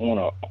in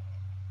the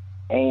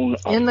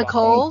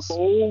coals.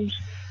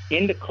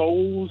 In the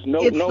coals.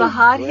 It's the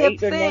hot hip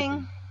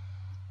thing.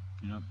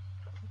 Yeah.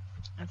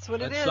 That's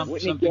what it is.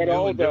 Wouldn't you get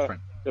all the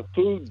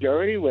food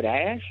dirty with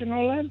ash and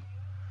all that?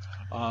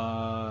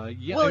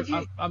 Yeah.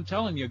 Well, I'm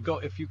telling you, go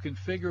if you can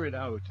figure it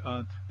out.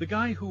 The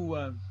guy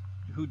who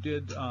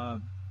did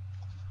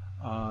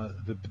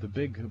the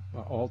big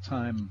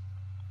all-time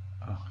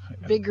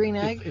Big Green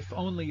Egg. If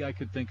only I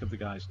could think of the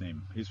guy's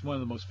name. He's one of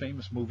the most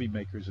famous movie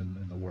makers in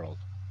the world,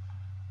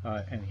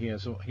 and he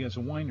has a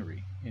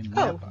winery in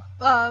Napa.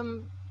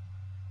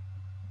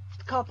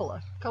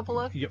 Coppola.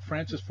 Yeah,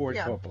 Francis Ford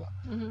Coppola.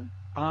 Mm-hmm.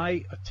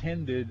 I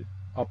attended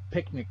a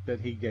picnic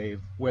that he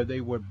gave where they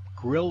were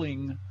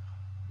grilling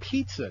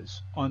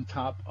pizzas on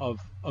top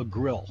of a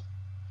grill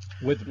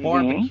with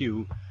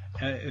barbecue.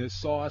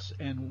 Sauce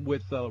and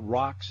with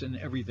rocks and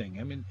everything.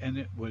 I mean, and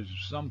it was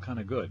some kind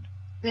of good.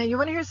 Now, you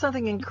want to hear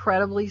something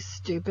incredibly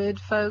stupid,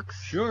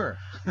 folks? Sure.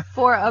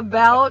 For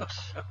about,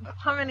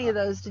 how many of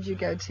those did you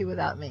go to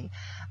without me?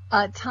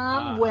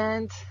 Tom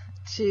went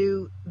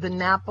to the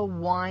Napa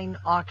wine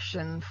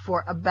auction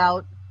for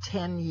about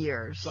 10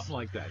 years. Something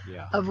like that,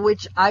 yeah. Of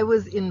which I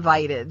was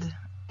invited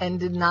and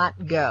did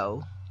not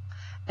go.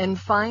 And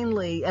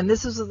finally, and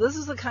this is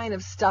the kind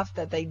of stuff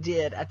that they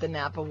did at the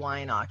Napa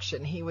wine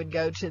auction. He would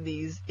go to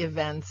these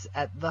events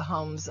at the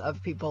homes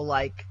of people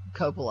like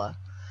Coppola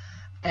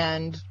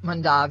and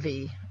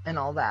Mondavi and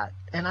all that.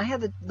 And I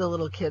had the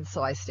little kids,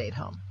 so I stayed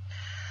home.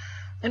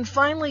 And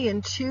finally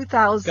in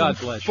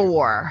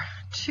 2004,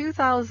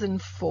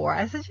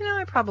 I said,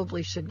 I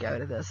probably should go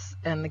to this.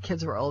 And the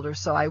kids were older,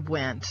 so I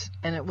went.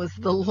 And it was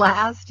the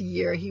last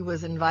year he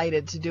was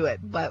invited to do it.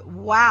 But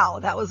wow,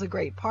 that was a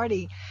great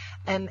party.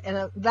 And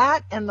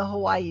that and the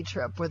Hawaii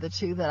trip were the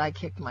two that I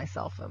kicked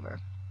myself over.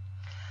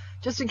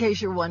 Just in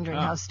case you're wondering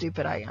how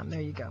stupid I am.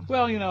 There you go.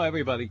 Well,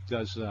 everybody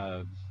does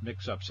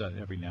mix-ups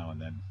every now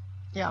and then.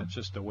 Yeah. It's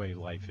just the way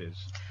life is.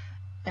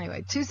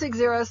 Anyway,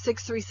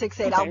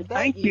 260-6368. Okay, I'll bet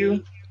thank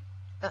you.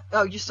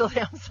 Oh, you're still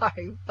there? I'm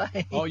sorry.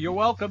 Bye. Oh, you're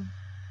welcome.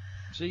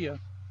 See ya.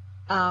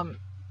 I'm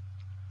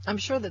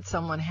sure that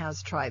someone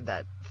has tried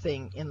that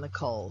thing in the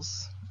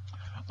Coles.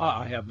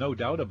 I have no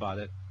doubt about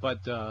it,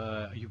 but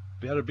you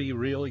better be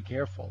really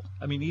careful.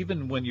 I mean,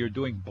 even when you're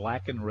doing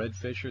black and red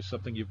fish or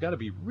something, you've got to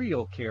be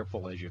real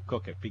careful as you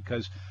cook it,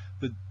 because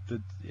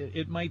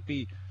it might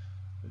be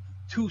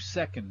 2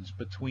 seconds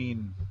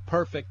between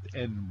perfect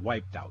and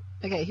wiped out.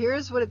 Okay,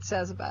 here's what it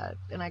says about it,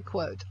 and I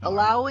quote,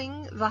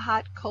 allowing the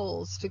hot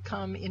coals to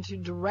come into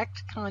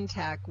direct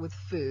contact with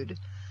food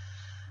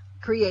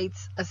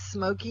creates a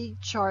smoky,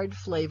 charred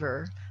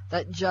flavor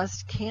that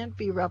just can't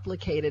be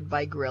replicated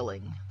by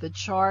grilling. The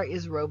char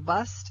is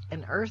robust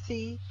and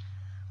earthy,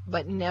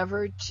 but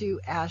never too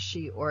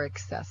ashy or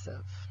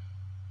excessive.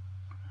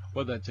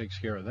 Well, that takes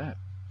care of that.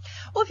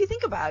 Well, if you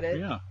think about it,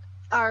 yeah.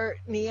 Our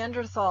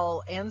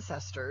Neanderthal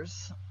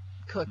ancestors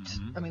cooked,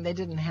 I mean, they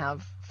didn't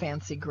have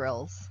fancy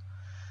grills.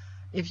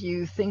 If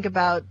you think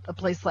about a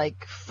place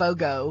like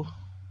Fogo,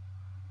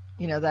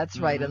 that's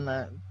right in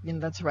the,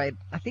 that's right,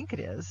 I think it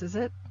is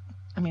it?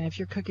 I mean, if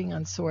you're cooking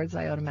on swords,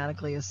 I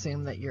automatically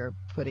assume that you're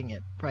putting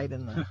it right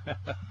in the,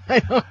 I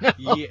don't know.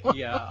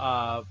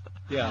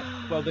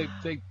 Yeah. Well, they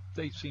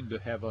seem to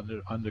have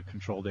under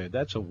control there.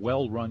 That's a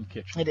well-run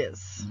kitchen. It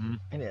is. Mm-hmm.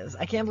 It is.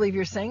 I can't believe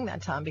you're saying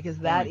that, Tom, because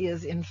that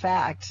is, in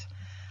fact,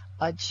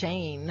 a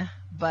chain,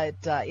 but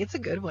it's a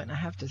good one, I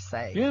have to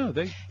say. Yeah,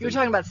 you were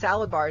talking about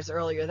salad bars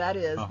earlier. That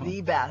is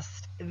the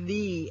best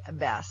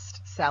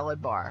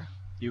salad bar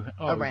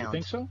around. You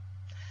think so?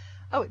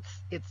 Oh,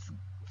 it's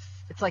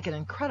like an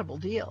incredible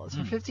deal. It's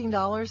for $15 at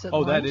lunch.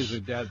 Oh, that is for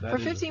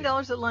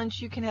 $15 at lunch,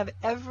 you can have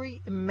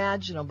every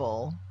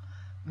imaginable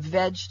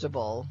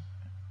vegetable,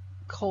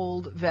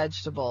 cold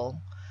vegetable,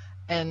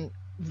 and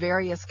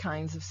various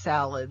kinds of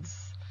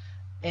salads,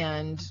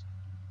 and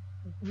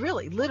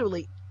really,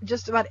 literally,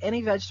 just about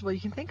any vegetable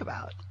you can think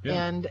about.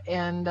 Yeah.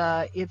 And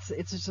it's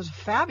just a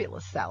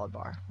fabulous salad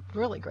bar.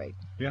 Really great.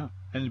 Yeah,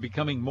 and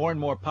becoming more and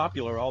more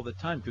popular all the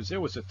time, because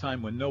there was a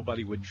time when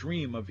nobody would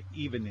dream of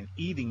even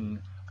eating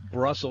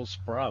Brussels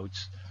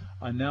sprouts.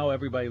 And now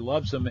everybody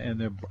loves them, and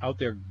they're out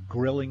there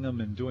grilling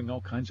them and doing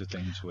all kinds of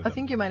things with them. I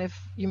think you might have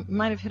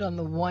hit on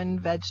the one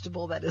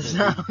vegetable that is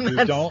not on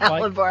that don't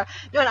salad like? bar.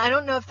 No, I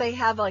don't know if they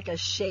have like a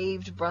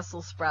shaved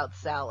Brussels sprout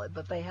salad,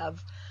 but they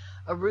have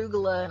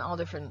arugula and all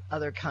different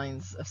other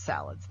kinds of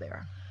salads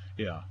there.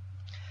 Yeah.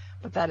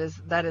 But that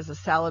is a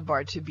salad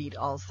bar to beat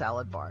all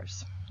salad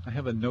bars. I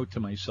have a note to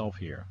myself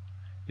here.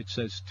 It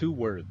says 2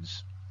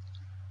 words: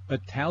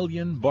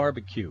 Italian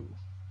barbecue.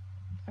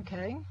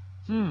 Okay.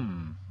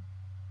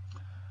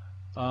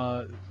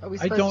 Are we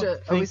supposed to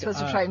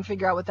try and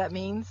figure out what that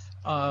means?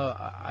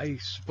 I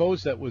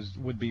suppose that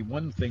would be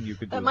one thing you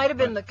could do. That might have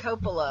been the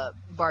Coppola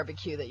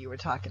barbecue that you were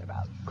talking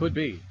about. Could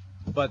be.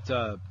 But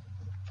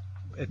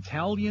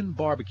Italian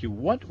barbecue,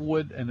 what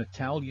would an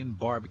Italian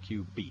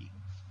barbecue be?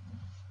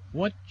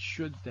 What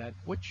should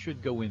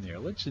go in there?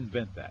 Let's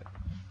invent that.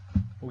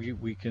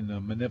 We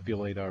can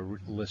manipulate our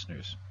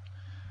listeners.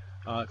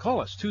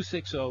 Call us,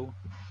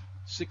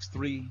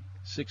 260-6368.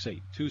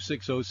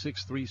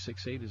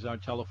 260-6368 is our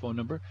telephone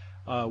number.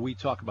 We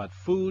talk about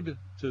food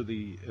to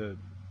the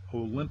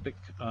Olympic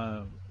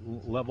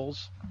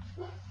levels,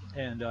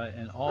 and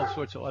all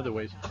sorts of other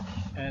ways.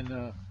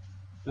 And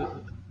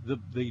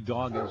the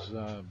dog is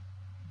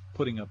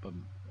putting up a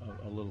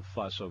little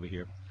fuss over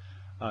here.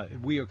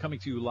 We are coming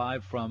to you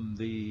live from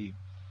the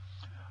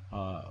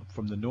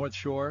North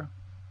Shore,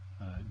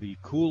 the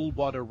Cool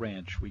Water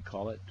Ranch, we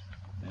call it.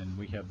 And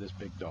we have this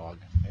big dog,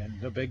 and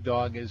the big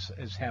dog is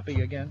happy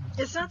again.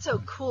 It's not so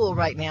cool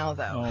right now,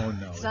 though. Oh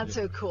no, it's not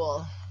so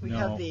cool. We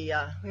have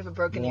a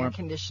broken air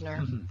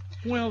conditioner.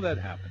 Well, that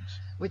happens.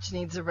 Which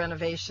needs a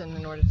renovation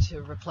in order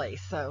to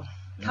replace. So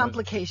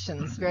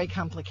complications, very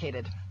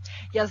complicated.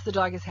 Yes, the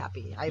dog is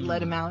happy. I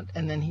let him out,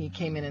 and then he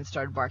came in and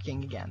started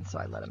barking again, so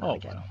I let him out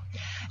again. Well.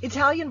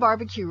 Italian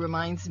barbecue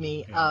reminds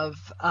me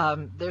of,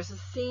 there's a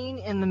scene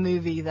in the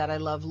movie that I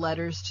love,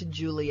 Letters to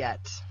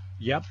Juliet.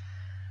 Yep.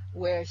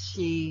 Where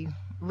she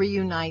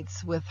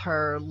reunites with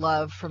her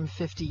love from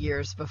 50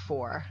 years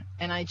before.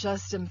 And I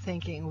just am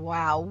thinking,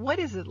 wow, what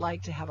is it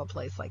like to have a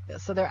place like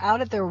this? So they're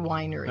out at their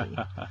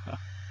winery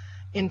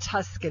in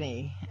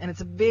Tuscany, and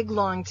it's a big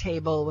long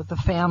table with the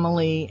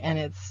family, and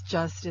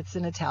it's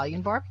an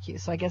Italian barbecue.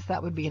 So I guess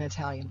that would be an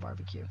Italian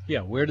barbecue.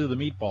 Yeah, where do the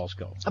meatballs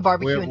go? A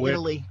barbecue in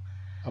Italy.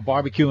 A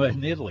barbecue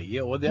in Italy.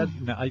 Yeah, well, that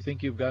I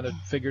think you've got it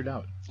figured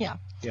out. Yeah.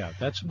 Yeah,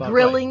 that's about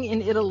Grilling right.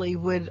 in Italy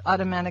would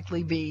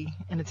automatically be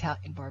an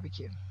Italian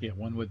barbecue. Yeah,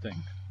 one would think.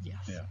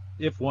 Yes. Yeah,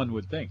 if one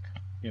would think,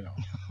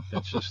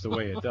 that's just the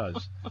way it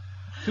does.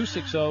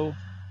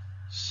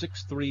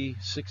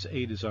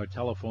 260-6368 is our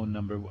telephone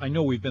number. I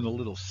know we've been a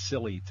little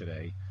silly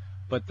today,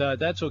 but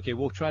that's okay.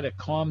 We'll try to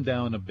calm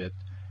down a bit,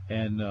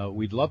 and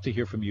we'd love to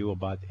hear from you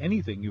about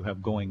anything you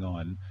have going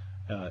on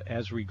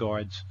as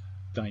regards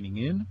dining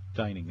in,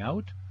 dining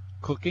out,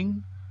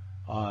 cooking,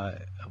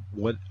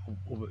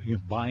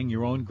 buying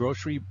your own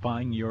grocery,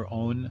 buying your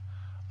own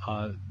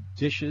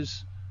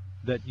dishes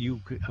that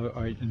you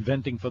are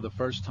inventing for the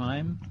first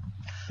time.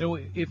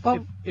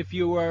 If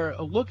you are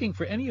looking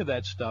for any of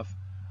that stuff,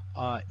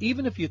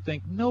 even if you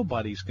think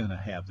nobody's going to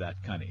have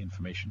that kind of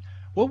information,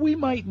 well, we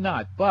might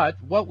not, but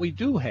what we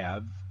do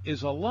have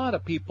is a lot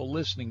of people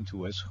listening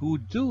to us who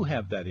do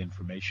have that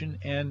information,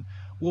 and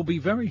we'll be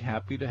very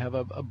happy to have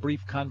a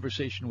brief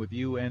conversation with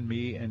you and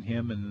me and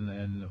him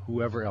and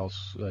whoever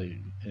else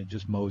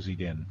just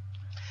moseyed in.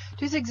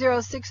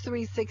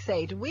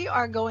 260-6368. We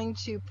are going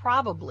to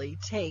probably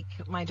take,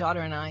 my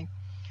daughter and I,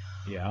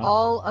 yeah,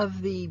 all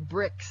of the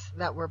bricks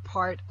that were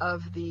part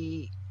of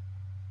the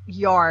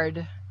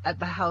yard at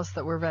the house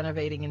that we're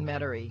renovating in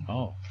Metairie.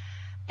 Oh.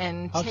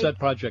 And how's that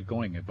project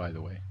going, by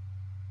the way?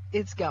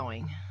 It's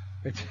going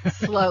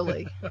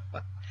slowly.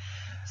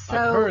 So,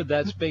 I've heard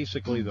that's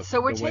basically the.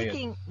 So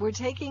we're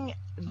taking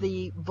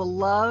the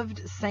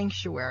beloved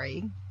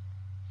sanctuary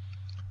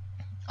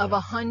of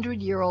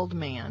 100-year-old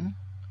man.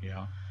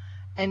 Yeah.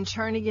 And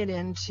turning it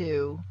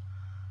into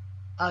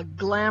a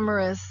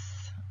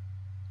glamorous,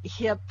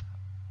 hip,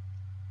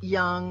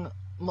 young,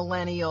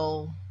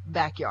 millennial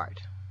backyard.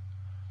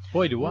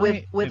 Boy, do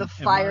I. With a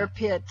fire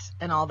pit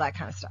and all that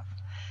kind of stuff.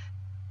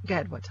 Go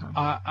ahead, what, Tom?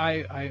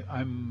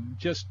 I'm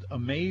just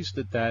amazed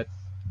at that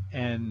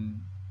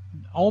and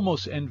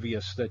almost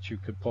envious that you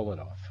could pull it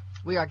off.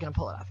 We are going to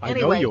pull it off. I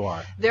anyway, know you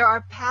are. There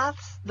are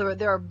paths,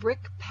 there are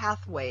brick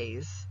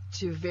pathways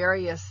to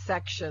various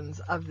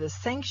sections of the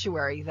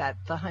sanctuary that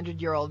the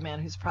 100-year-old man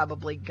who's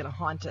probably going to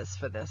haunt us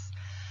for this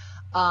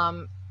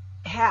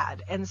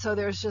had. And so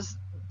there's just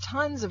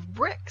tons of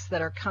bricks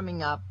that are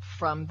coming up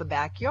from the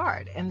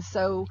backyard. And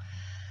so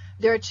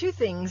there are two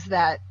things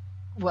that,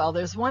 well,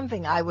 there's one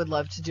thing I would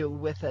love to do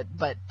with it,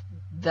 but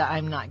that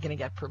I'm not going to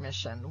get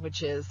permission,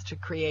 which is to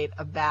create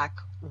a back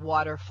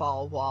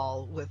waterfall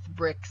wall with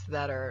bricks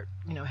that are,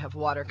 have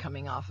water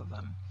coming off of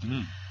them.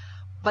 Mm.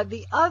 But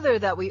the other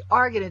that we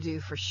are going to do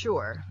for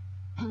sure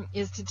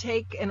is to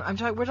take, and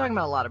we're talking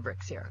about a lot of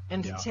bricks here,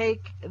 and to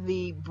take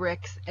the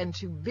bricks and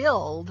to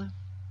build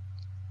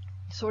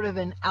sort of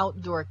an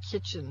outdoor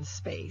kitchen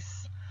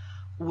space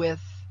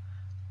with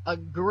a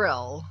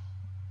grill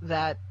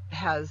that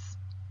has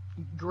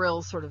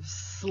grill sort of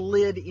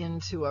slid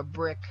into a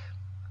brick,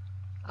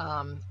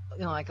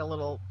 like a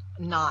little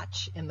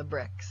notch in the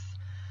bricks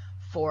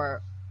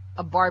for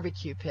a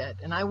barbecue pit.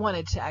 And I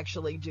wanted to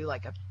actually do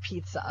like a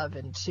pizza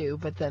oven too,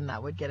 but then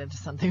that would get into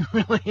something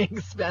really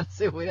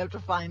expensive. We'd have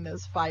to find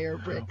those fire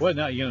bricks. Well,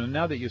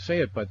 now that you say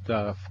it, but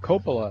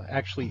Coppola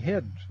actually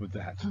had with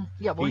that.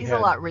 Yeah, well, he's a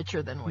lot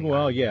richer than we are.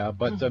 Well, yeah,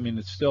 but I mean,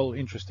 it's still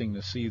interesting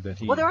to see that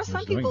he. Well, there are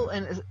some people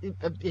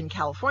in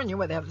California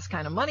where they have this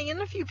kind of money,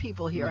 and a few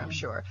people here, I'm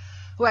sure,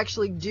 who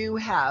actually do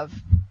have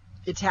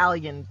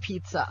Italian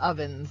pizza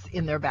ovens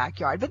in their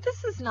backyard. But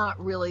this is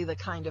not really the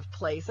kind of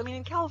place. I mean,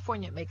 in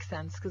California it makes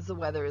sense because the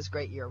weather is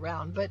great year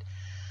round,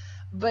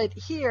 but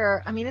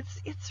here, I mean,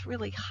 it's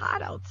really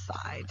hot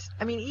outside.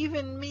 I mean,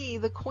 even me,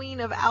 the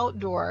queen of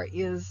outdoor,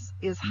 is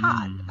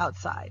hot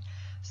outside.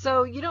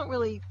 So you don't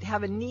really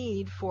have a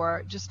need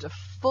for just a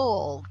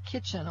full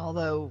kitchen,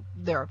 although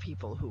there are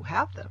people who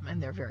have them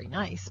and they're very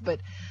nice, but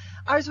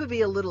ours would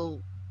be a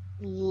little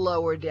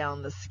lower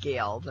down the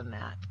scale than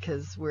that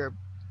because we're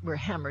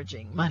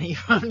hemorrhaging money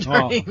from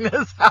turning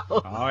this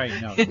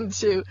house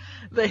into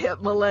the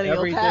hip millennial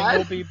Everything pad.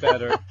 Will be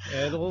better.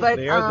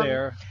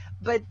 There.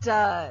 But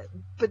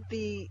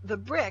the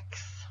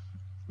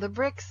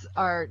bricks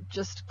are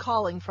just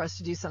calling for us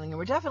to do something, and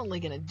we're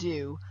definitely going to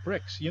do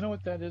bricks. You know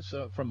what that is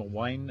from a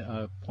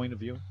wine point of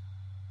view?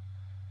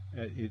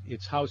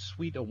 It's how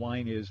sweet a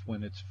wine is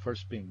when it's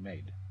first being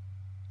made.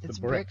 It's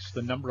the bricks,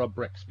 the number of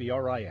bricks,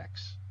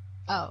 BRIX.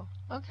 Oh,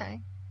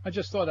 okay. I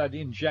just thought I'd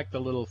inject a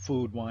little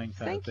food wine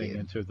kind of thing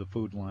into the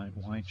food wine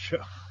show.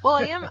 Well,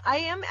 I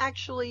am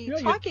actually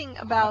talking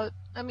about.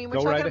 I mean, we're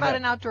talking about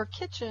an outdoor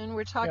kitchen.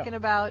 We're talking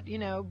about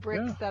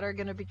bricks that are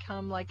going to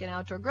become like an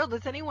outdoor grill.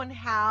 Does anyone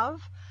have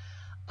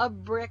a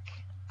brick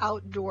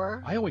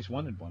outdoor. I always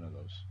wanted one of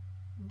those.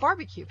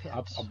 Barbecue pit.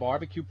 A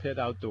barbecue pit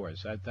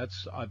outdoors.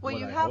 That's well,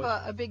 you have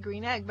a big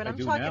green egg, but I'm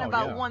talking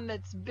about one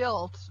that's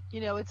built.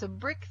 It's a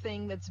brick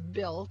thing that's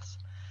built,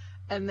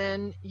 and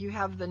then you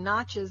have the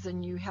notches,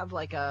 and you have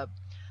like a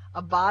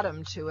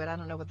bottom to it. I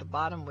don't know what the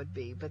bottom would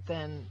be, but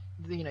then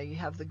you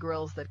have the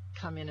grills that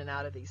come in and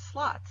out of these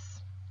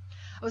slots.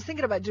 I was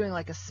thinking about doing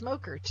like a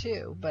smoker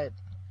too, but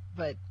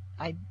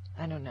I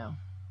don't know.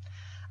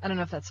 I don't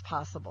know if that's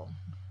possible.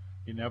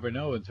 You never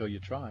know until you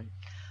try.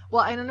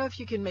 Well, I don't know if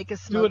you can make a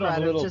smoker do it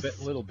on out a of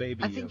just little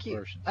baby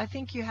version. I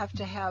think you have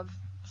to have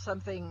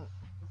something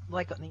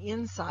like on the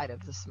inside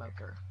of the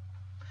smoker.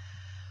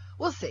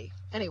 We'll see.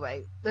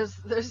 Anyway, there's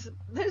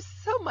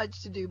so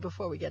much to do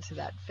before we get to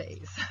that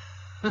phase.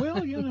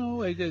 Well,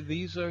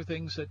 these are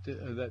things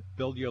that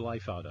build your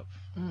life out of.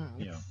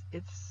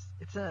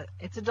 It's a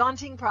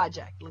daunting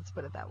project. Let's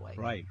put it that way.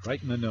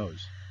 Right in the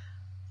nose.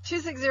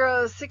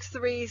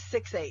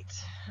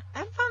 260-6368. I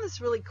found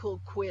this really cool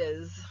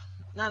quiz.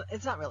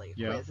 It's not really a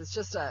quiz. It's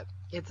just a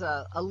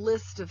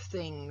list of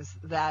things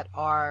that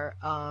are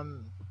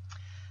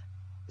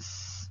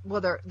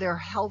they're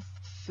health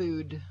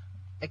food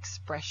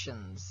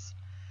expressions.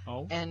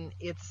 Oh. And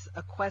it's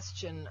a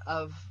question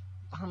of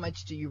how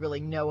much do you really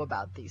know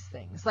about these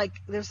things?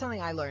 Like, there's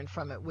something I learned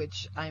from it,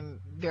 which I'm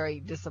very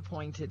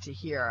disappointed to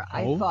hear.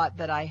 Oh. I thought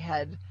that I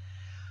had.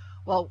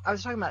 Well, I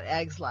was talking about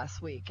eggs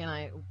last week,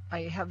 and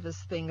I have this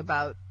thing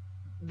about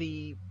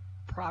the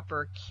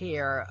proper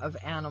care of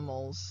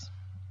animals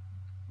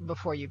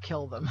before you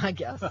kill them, I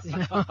guess.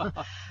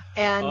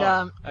 And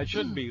I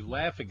shouldn't be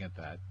laughing at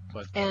that,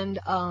 but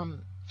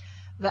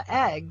the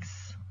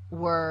eggs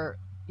were,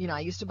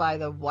 I used to buy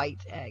the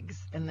white eggs,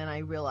 and then I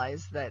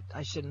realized that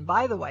I shouldn't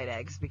buy the white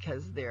eggs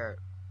because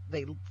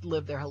they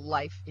live their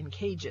life in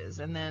cages.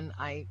 And then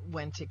I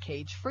went to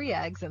cage-free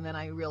eggs, and then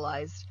I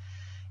realized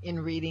in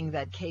reading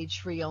that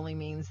cage-free only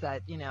means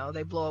that,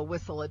 they blow a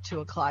whistle at 2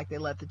 o'clock, they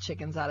let the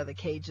chickens out of the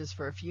cages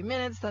for a few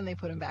minutes, then they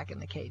put them back in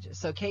the cages.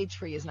 So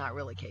cage-free is not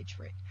really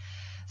cage-free.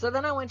 So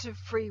then I went to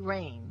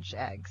free-range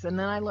eggs, and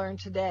then I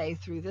learned today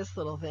through this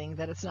little thing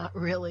that it's not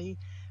really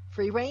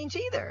free-range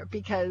either,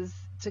 because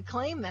to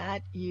claim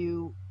that,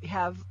 you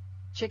have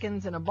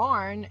chickens in a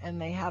barn,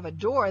 and they have a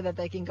door that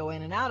they can go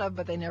in and out of,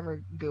 but they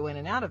never go in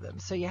and out of them.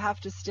 So you have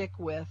to stick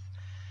with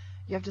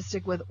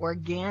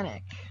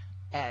organic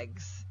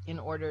eggs in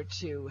order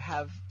to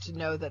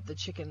know that the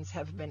chickens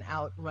have been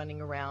out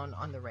running around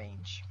on the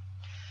range.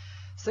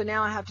 So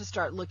now I have to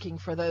start looking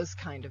for those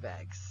kind of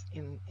eggs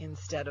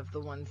instead of the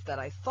ones that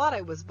I thought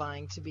I was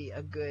buying to be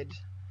a good,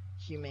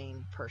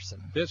 humane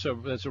person. There's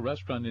a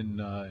restaurant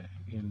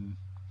in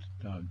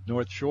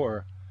North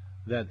Shore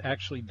that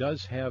actually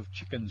does have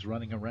chickens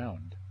running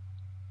around.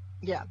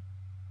 Yeah.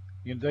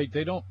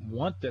 They don't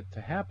want that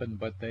to happen,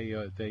 but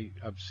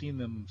I've seen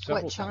them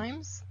several times.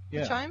 Chimes?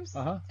 Yeah. The chimes?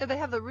 Uh-huh. Yeah, they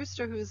have the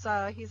rooster he's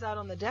out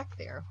on the deck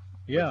there.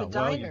 Yeah, with the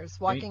diners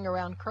walking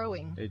around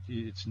crowing.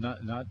 It's not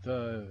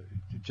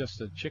just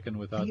a chicken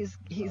without.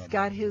 He's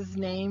got his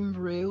name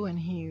Roo, and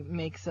he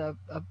makes a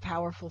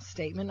powerful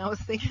statement. I was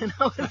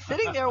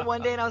sitting there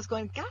one day and I was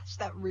going, gosh,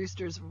 that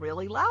rooster's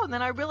really loud. And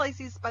then I realized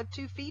he's about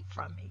 2 feet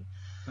from me,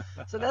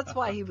 so that's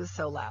why he was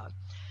so loud.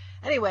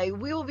 Anyway,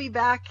 we will be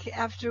back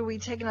after we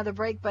take another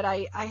break, but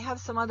I have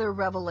some other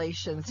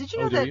revelations. Did you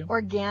know that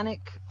organic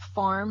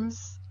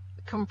farms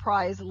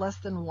comprise less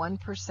than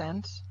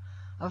 1%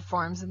 of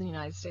farms in the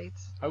United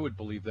States? I would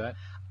believe that.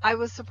 I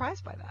was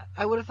surprised by that.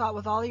 I would have thought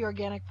with all the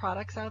organic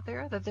products out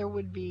there that there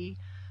would be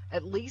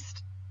at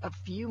least a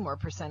few more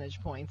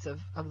percentage points of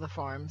the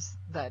farms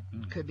that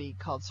could be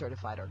called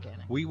certified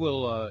organic. We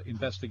will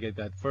investigate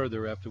that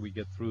further after we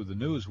get through the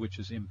news, which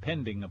is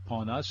impending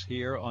upon us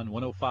here on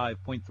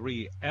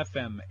 105.3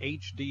 FM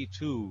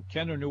HD2,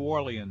 Kenner, New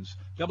Orleans,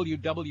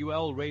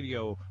 WWL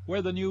Radio,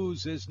 where the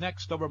news is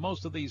next over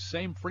most of these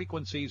same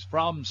frequencies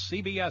from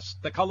CBS,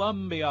 the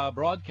Columbia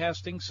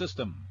Broadcasting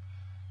System.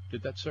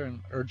 Did that sound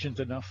urgent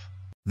enough?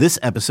 This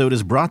episode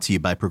is brought to you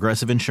by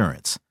Progressive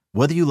Insurance.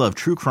 Whether you love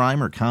true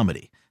crime or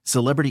comedy,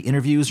 celebrity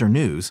interviews or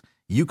news,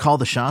 you call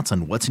the shots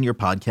on what's in your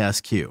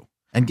podcast queue.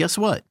 And guess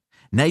what?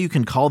 Now you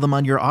can call them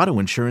on your auto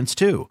insurance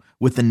too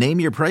with the Name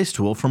Your Price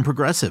tool from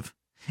Progressive.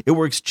 It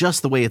works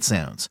just the way it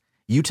sounds.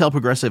 You tell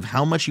Progressive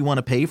how much you want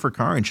to pay for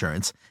car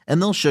insurance,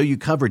 and they'll show you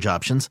coverage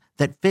options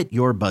that fit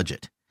your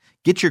budget.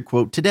 Get your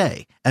quote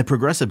today at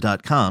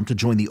Progressive.com to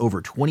join the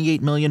over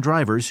 28 million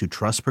drivers who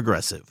trust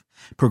Progressive.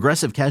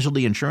 Progressive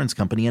Casualty Insurance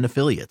Company and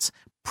Affiliates.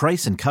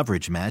 Price and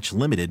coverage match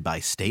limited by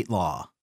state law.